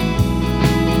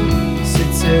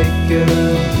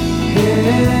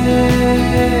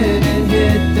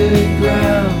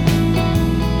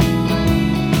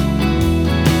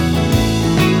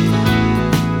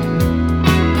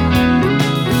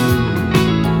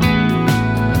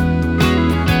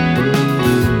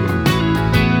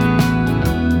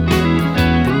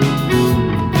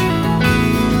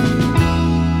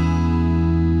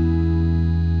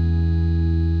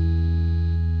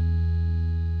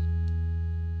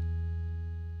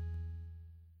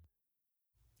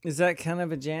 Is that kind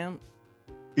of a jam?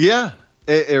 Yeah,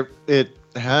 it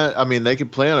had. I mean, they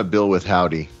could play on a bill with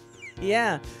Howdy.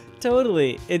 Yeah,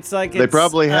 totally. It's like They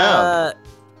probably have.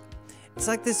 It's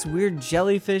like this weird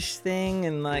jellyfish thing,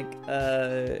 and like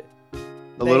A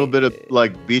little bit of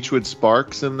like Beachwood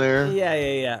Sparks in there.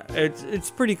 yeah.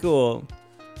 It's pretty cool.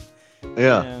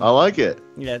 Yeah, Yeah. I like it.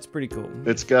 Yeah, it's pretty cool.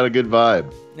 It's got a good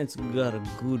vibe. It's got a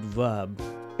good vibe.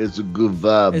 It's a good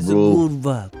vibe, It's bro. a good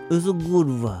vibe. It's a good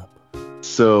vibe.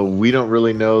 So we don't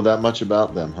really know that much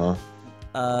about them, huh?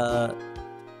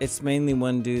 It's mainly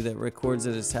one dude that records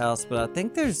at his house, but I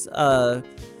think there's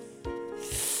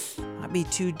might be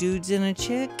two dudes and a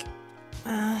chick.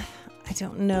 I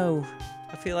don't know.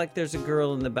 I feel like there's a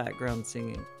girl in the background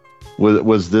singing.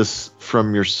 Was this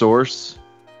from your source?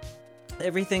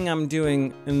 Everything I'm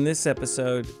doing in this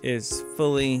episode is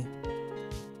fully.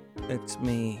 It's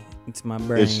me. It's my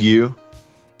brain. It's you.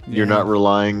 You're Yeah. not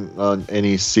relying on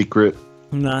any secret.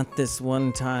 Not this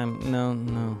one time.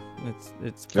 No.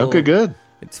 It's full. Okay, good.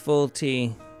 It's full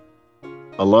T.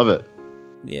 I love it.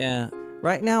 Yeah.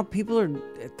 Right now, people are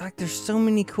like, there's so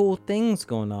many cool things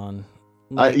going on.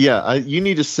 Like, You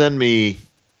need to send me.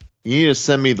 You need to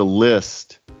send me the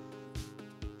list.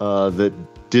 That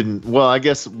didn't. Well, I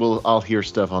guess I'll hear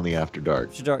stuff on the After Dark.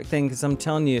 After Dark thing, because I'm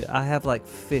telling you, I have like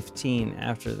 15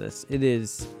 after this. It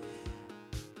is.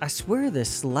 I swear,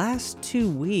 this last 2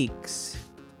 weeks.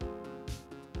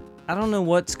 I don't know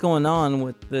what's going on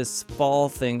with this fall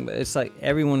thing, but it's like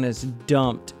everyone has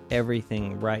dumped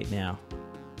everything right now.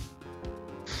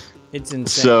 It's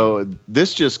insane. So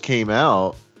this just came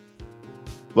out.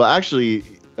 Well, actually,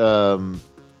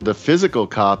 the physical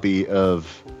copy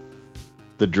of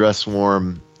the Dress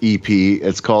Warm EP,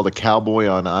 it's called A Cowboy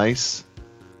on Ice.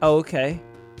 Oh, okay.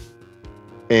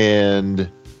 And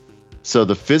so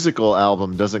the physical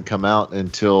album doesn't come out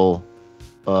until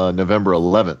November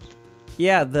 11th.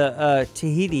 Yeah, the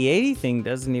Tahiti 80 thing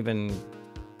doesn't even.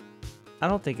 I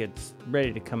don't think it's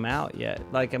ready to come out yet.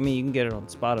 Like, I mean, you can get it on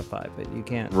Spotify, but you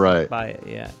can't Right. buy it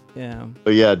yet. Yeah.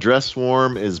 But yeah, Dress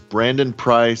Warm is Brandon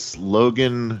Price,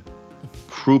 Logan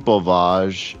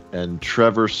Krupovage, and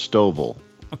Trevor Stovall.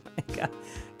 God,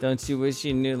 don't you wish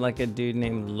you knew like a dude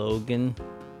named Logan?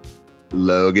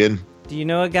 Logan? Do you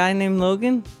know a guy named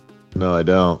Logan? No, I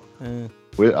don't.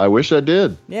 Uh, I wish I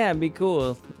did. yeah, it'd be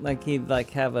cool. Like he'd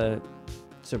like have a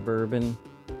Suburban.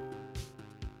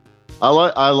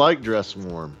 I like Dress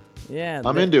Warm. Yeah,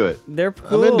 I'm into it. They're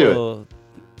cool. I'm into it.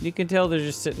 You can tell they're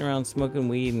just sitting around smoking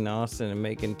weed in Austin and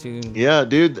making tunes. Yeah,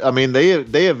 dude. I mean,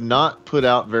 they have not put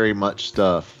out very much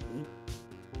stuff.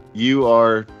 You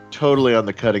are totally on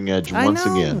the cutting edge once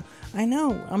again. I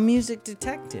know. I'm music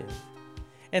detective.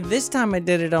 And this time I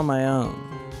did it on my own.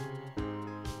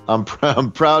 I'm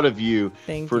proud of you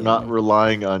Thank for you. not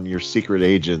relying on your secret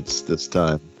agents this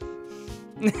time.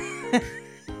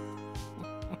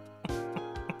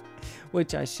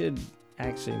 Which I should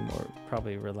actually more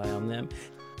probably rely on them.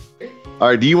 All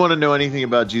right. Do you want to know anything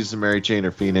about Jesus and Mary Chain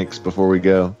or Phoenix before we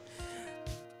go?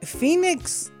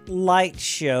 Phoenix Light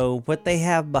Show, what they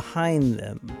have behind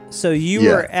them. So you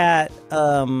Yeah. were at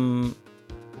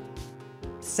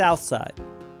Southside.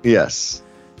 Yes.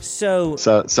 So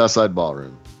Southside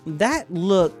Ballroom. that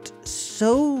looked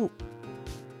so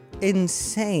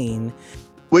insane.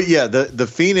 Well, yeah. The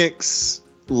Phoenix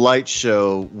Light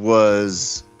Show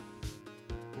was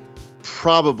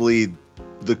probably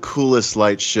the coolest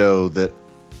light show that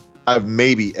I've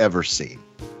maybe ever seen.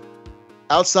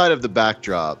 Outside of the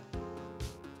backdrop,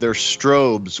 their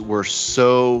strobes were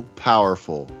so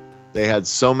powerful. They had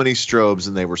so many strobes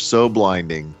and they were so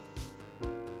blinding.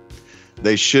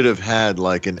 They should have had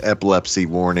like an epilepsy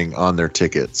warning on their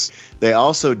tickets. They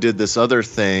also did this other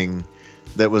thing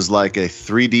that was like a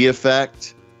 3D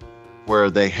effect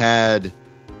where they had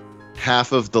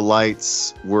half of the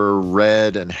lights were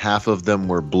red and half of them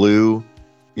were blue.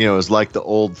 You know, it was like the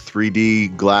old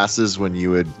 3D glasses when you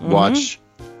would watch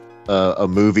a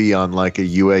movie on like a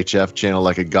UHF channel,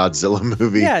 like a Godzilla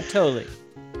movie. Yeah, totally.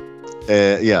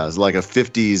 Yeah, it's like a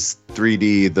 50s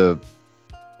 3D, the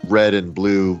red and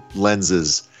blue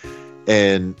lenses.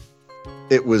 And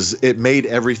it made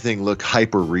everything look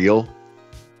hyper real.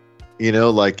 You know,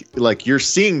 like you're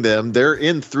seeing them, they're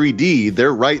in 3D,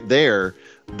 they're right there,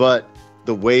 but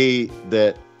the way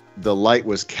that the light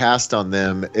was cast on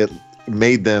them, it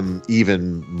made them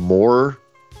even more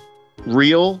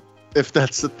real, if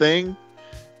that's the thing.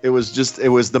 It was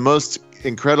the most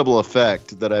incredible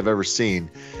effect that I've ever seen.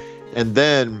 And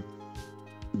then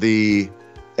the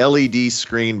LED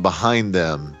screen behind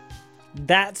them,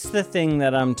 That's the thing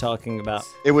that I'm talking about.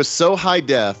 it was so high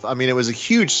def. I mean, it was a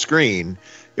huge screen.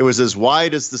 It was as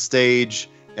wide as the stage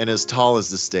and as tall as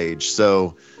the stage.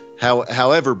 So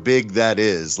however big that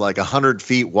is, like 100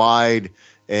 feet wide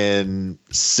and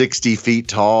 60 feet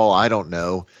tall, I don't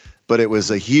know. But it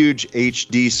was a huge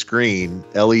HD screen,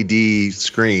 LED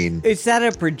screen. Is that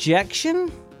a projection?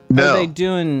 No. Are they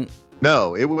doing...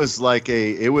 No, it was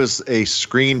a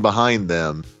screen behind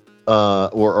them,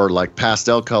 or like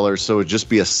pastel colors. So it would just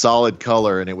be a solid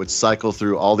color, and it would cycle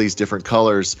through all these different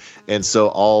colors. And so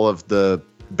all of the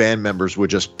band members would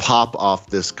just pop off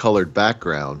this colored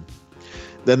background.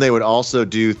 Then they would also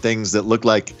do things that looked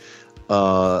like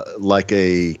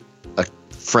a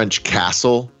French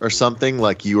castle or something,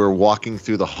 like you were walking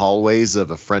through the hallways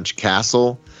of a French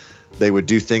castle. They would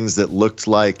do things that looked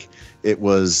like it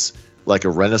was like a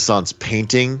Renaissance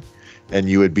painting, and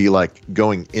you would be like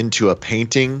going into a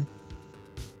painting.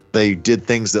 They did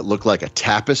things that looked like a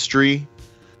tapestry.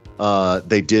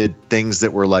 They did things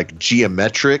that were like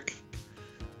geometric,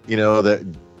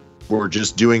 that were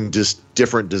just doing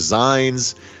different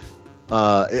designs.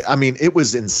 I mean, it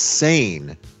was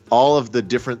insane. All of the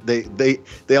different,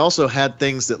 they also had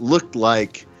things that looked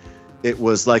like it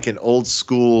was like an old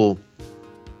school,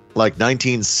 like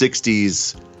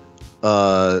 1960s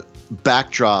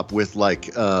backdrop with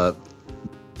like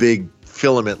big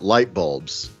filament light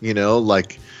bulbs,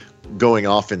 like going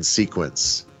off in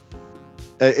sequence.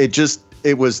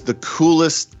 It was the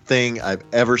coolest thing I've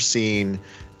ever seen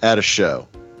at a show.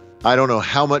 I don't know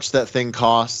how much that thing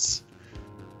costs.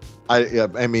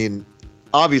 I mean,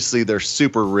 obviously they're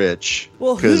super rich.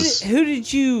 Well, who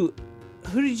did you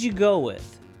go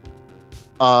with?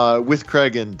 With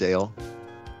Craig and Dale.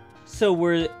 So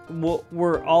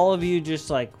were all of you just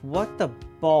like, what the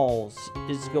balls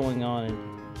is going on in here?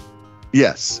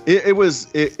 Yes, it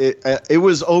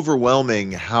was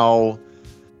overwhelming how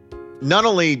not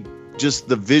only just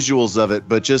the visuals of it,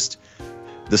 but just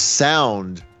the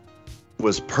sound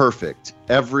was perfect.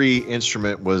 Every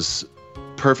instrument was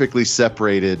perfectly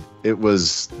separated. It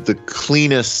was the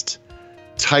cleanest,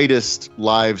 tightest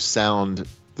live sound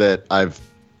that I've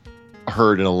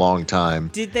heard in a long time.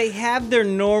 Did they have their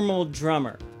normal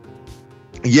drummer?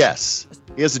 Yes.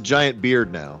 He has a giant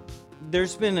beard now.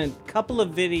 There's been a couple of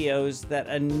videos that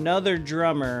another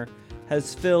drummer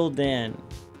has filled in.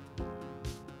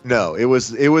 No, it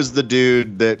was the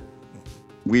dude that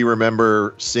we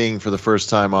remember seeing for the first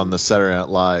time on the Saturday Night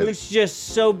Live. It's just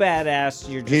so badass.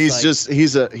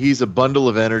 He's a bundle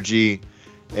of energy,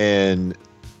 and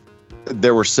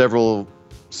there were several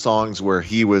songs where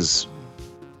he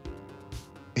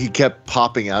kept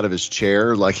popping out of his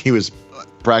chair like he was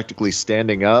practically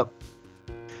standing up.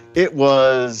 It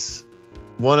was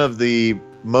one of the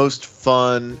most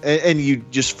fun, and you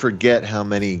just forget how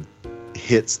many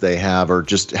hits they have, or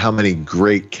just how many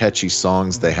great catchy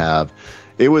songs they have.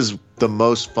 It was the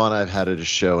most fun I've had at a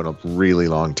show in a really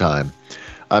long time.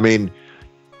 I mean,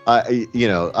 I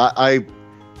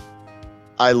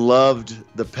loved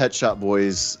the Pet Shop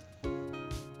Boys,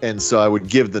 and so I would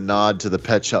give the nod to the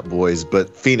Pet Shop Boys,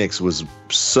 but Phoenix was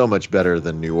so much better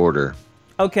than New Order.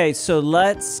 Okay, so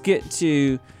let's get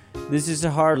to, this is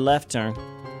a hard left turn.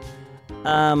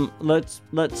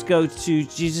 Let's go to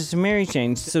Jesus and Mary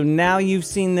Chain. So now you've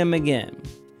seen them again,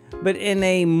 but in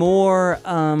a more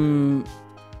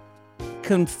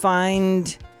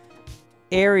confined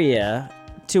area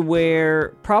to where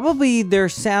probably their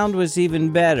sound was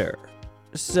even better.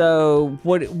 So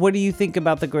what do you think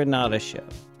about the Granada show?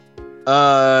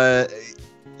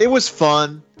 It was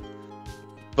fun,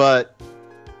 but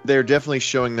they're definitely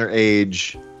showing their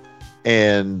age,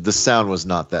 and the sound was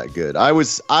not that good. I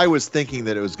was thinking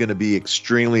that it was going to be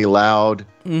extremely loud.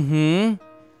 Mm-hmm.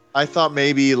 I thought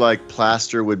maybe like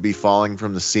plaster would be falling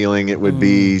from the ceiling. It would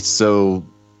be so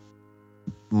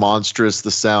monstrous,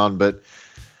 the sound, but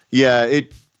yeah,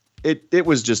 it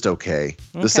was just okay.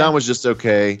 The sound was just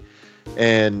okay.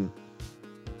 And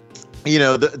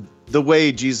the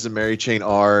way Jesus and Mary Chain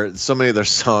are, so many of their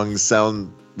songs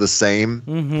sound the same,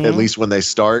 at least when they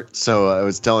start. So I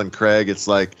was telling Craig, it's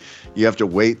like you have to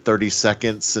wait 30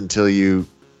 seconds until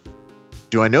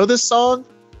do I know this song?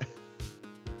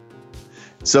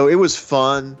 So it was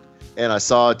fun, and I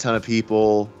saw a ton of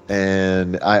people,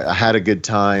 and I had a good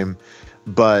time,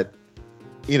 but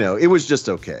it was just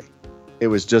okay. It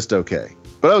was just okay.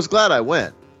 But I was glad I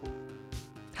went.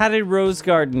 How did Rose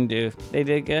Garden do? They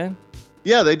did good?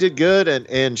 Yeah, they did good,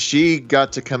 and she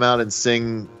got to come out and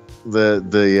sing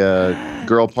the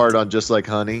girl part on Just Like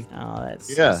Honey. Oh,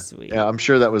 that's so sweet. Yeah, I'm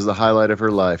sure that was the highlight of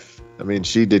her life. I mean,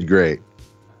 she did great.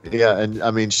 Yeah, and I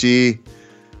mean, she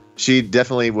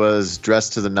definitely was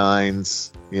dressed to the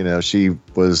nines. She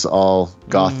was all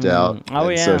gothed out. Oh,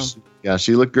 and yeah. So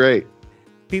she looked great.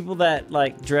 people that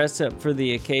like dress up for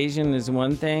the occasion is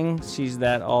one thing. She's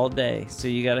that all day, so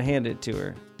you got to hand it to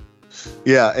her.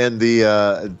 Yeah, and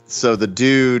so the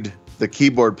dude, the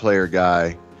keyboard player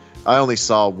guy, I only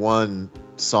saw one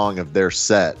song of their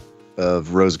set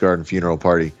of Rose Garden Funeral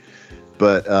Party,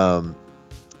 but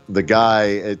the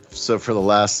guy, so for the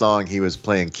last song, he was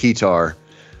playing guitar,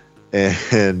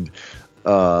 and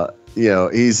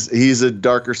he's a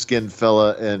darker skinned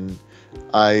fella, and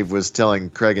I was telling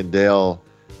Craig and Dale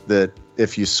that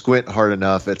if you squint hard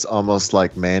enough, it's almost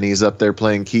like Manny's up there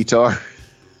playing guitar.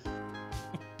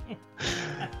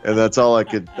 And that's all I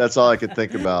could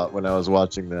think about when I was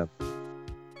watching them.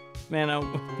 Man,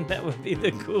 that would be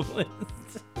the coolest.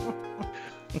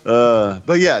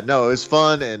 But yeah, no, it was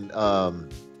fun, and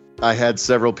I had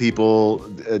several people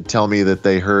tell me that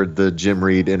they heard the Jim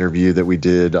Reed interview that we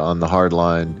did on the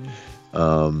Hardline.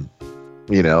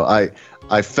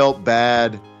 I felt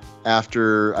bad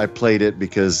after I played it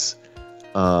because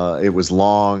it was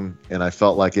long, and I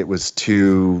felt like it was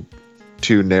too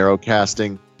narrow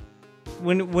casting.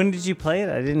 When did you play it?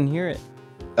 I didn't hear it.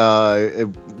 It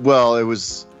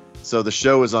was, so the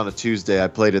show was on a Tuesday. I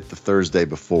played it the Thursday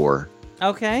before.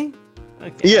 Okay.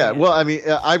 Yeah, well, I mean,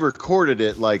 I recorded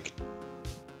it like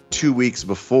 2 weeks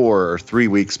before or 3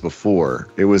 weeks before.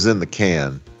 It was in the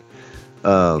can.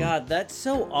 God, that's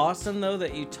so awesome though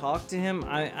that you talked to him.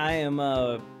 I am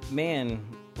man.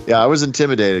 Yeah, I was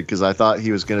intimidated because I thought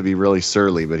he was going to be really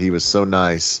surly, but he was so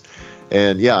nice.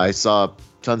 And yeah, I saw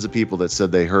tons of people that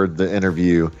said they heard the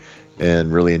interview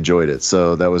and really enjoyed it.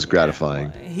 So that was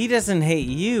gratifying. He doesn't hate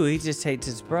you. He just hates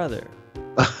his brother.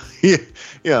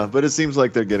 Yeah, but it seems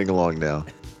like they're getting along now.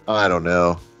 I don't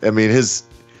know. I mean, his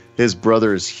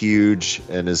brother is huge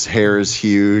and his hair is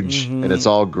huge and it's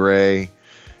all gray.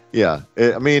 Yeah,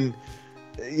 they're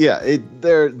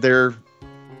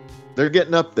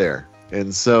getting up there,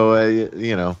 and so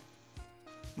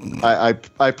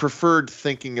I preferred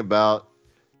thinking about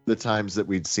the times that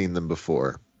we'd seen them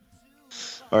before.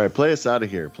 All right, play us out of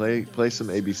here. Play some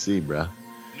ABC, bruh.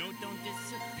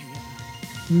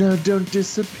 No, don't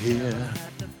disappear.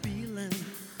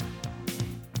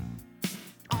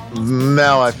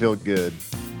 Now I feel good.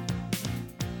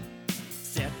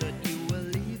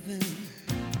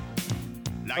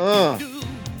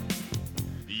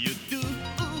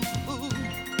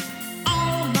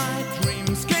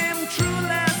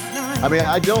 I mean,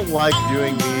 I don't like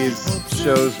doing these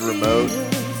shows remote,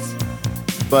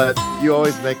 but you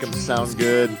always make them sound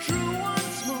good,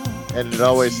 and it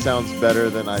always sounds better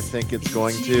than I think it's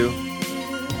going to.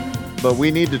 But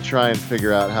we need to try and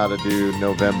figure out how to do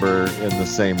November in the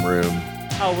same room.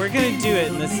 Oh, we're gonna do it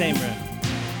in the same room.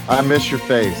 I miss your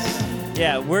face.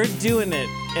 Yeah, we're doing it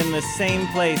in the same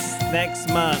place next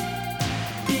month.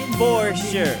 For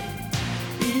sure.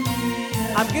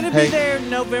 I'm gonna be there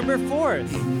November 4th.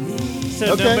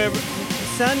 So Okay.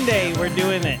 Sunday, we're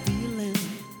doing it.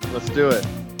 Let's do it.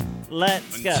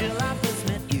 Let's go.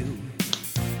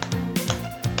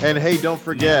 And hey, don't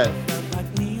forget,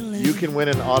 you can win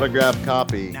an autographed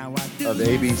copy of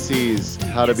ABC's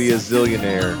How to Be a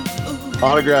Zillionaire,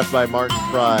 autographed by Martin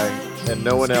Fry and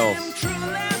no one else,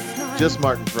 just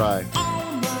Martin Fry.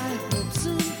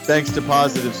 Thanks to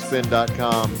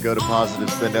PositiveSpin.com. Go to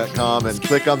PositiveSpin.com and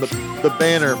click on the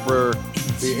banner for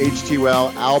the HT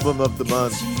Wow Album of the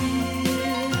Month.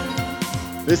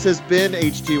 This has been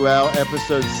HT Wow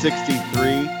episode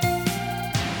 63,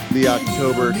 the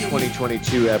October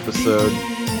 2022 episode.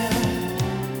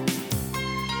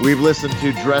 We've listened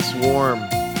to Dress Warm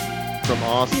from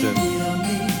Austin.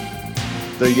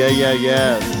 The Yeah Yeah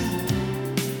Yeahs.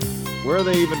 Where are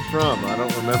they even from? I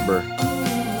don't remember.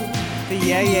 The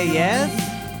Yeah Yeah Yes?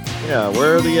 Yeah,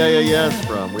 where are the Yeah Yeah Yeahs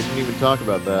from? We didn't even talk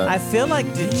about that. I feel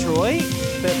like Detroit,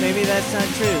 but maybe that's not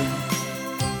true.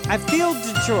 I feel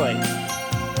Detroit.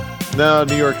 No,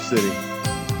 New York City.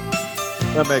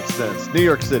 That makes sense. New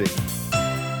York City.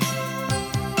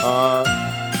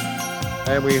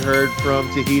 And we heard from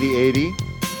Tahiti 80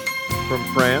 from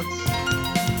France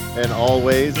and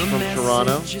Always from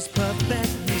Toronto.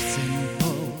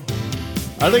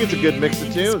 I think it's a good mix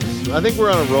of tunes. I think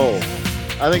we're on a roll.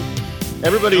 I think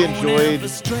everybody enjoyed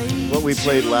what we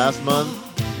played last month.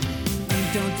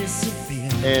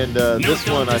 And this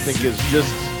one I think is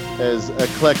just as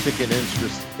eclectic and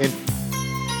interesting.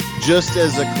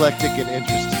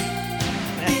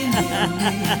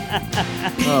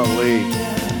 Holy.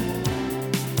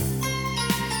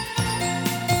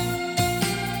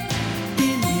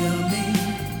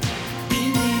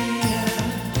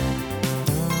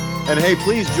 And hey,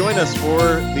 please join us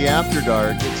for the After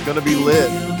Dark. It's going to be lit.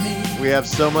 We have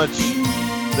so much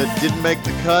that didn't make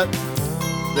the cut,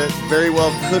 that very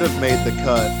well could have made the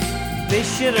cut. They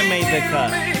should have made the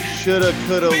cut. Shoulda,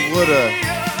 coulda, woulda.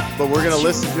 But we're going to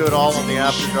listen to it all on the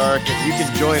After Dark, and you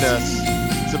can join us.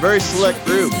 It's a very select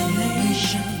group.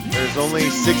 There's only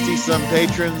 60-some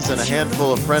patrons and a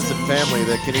handful of friends and family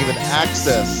that can even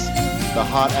access the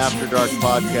Hot After Dark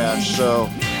podcast. So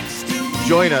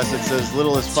join us. It's as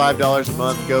little as $5 a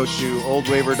month. Go to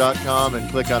oldwaver.com and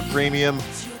click on premium,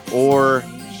 or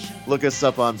look us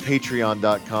up on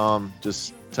patreon.com.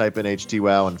 Just type in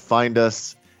HTWOW and find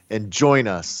us and join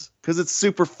us because it's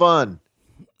super fun.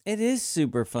 It is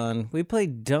super fun. We play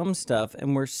dumb stuff,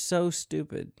 and we're so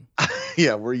stupid.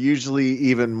 Yeah, we're usually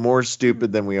even more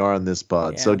stupid than we are on this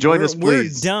pod. Yeah, So join us,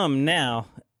 please. We're dumb now.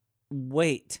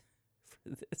 Wait for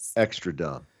this. Extra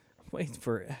dumb. Wait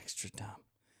for extra dumb.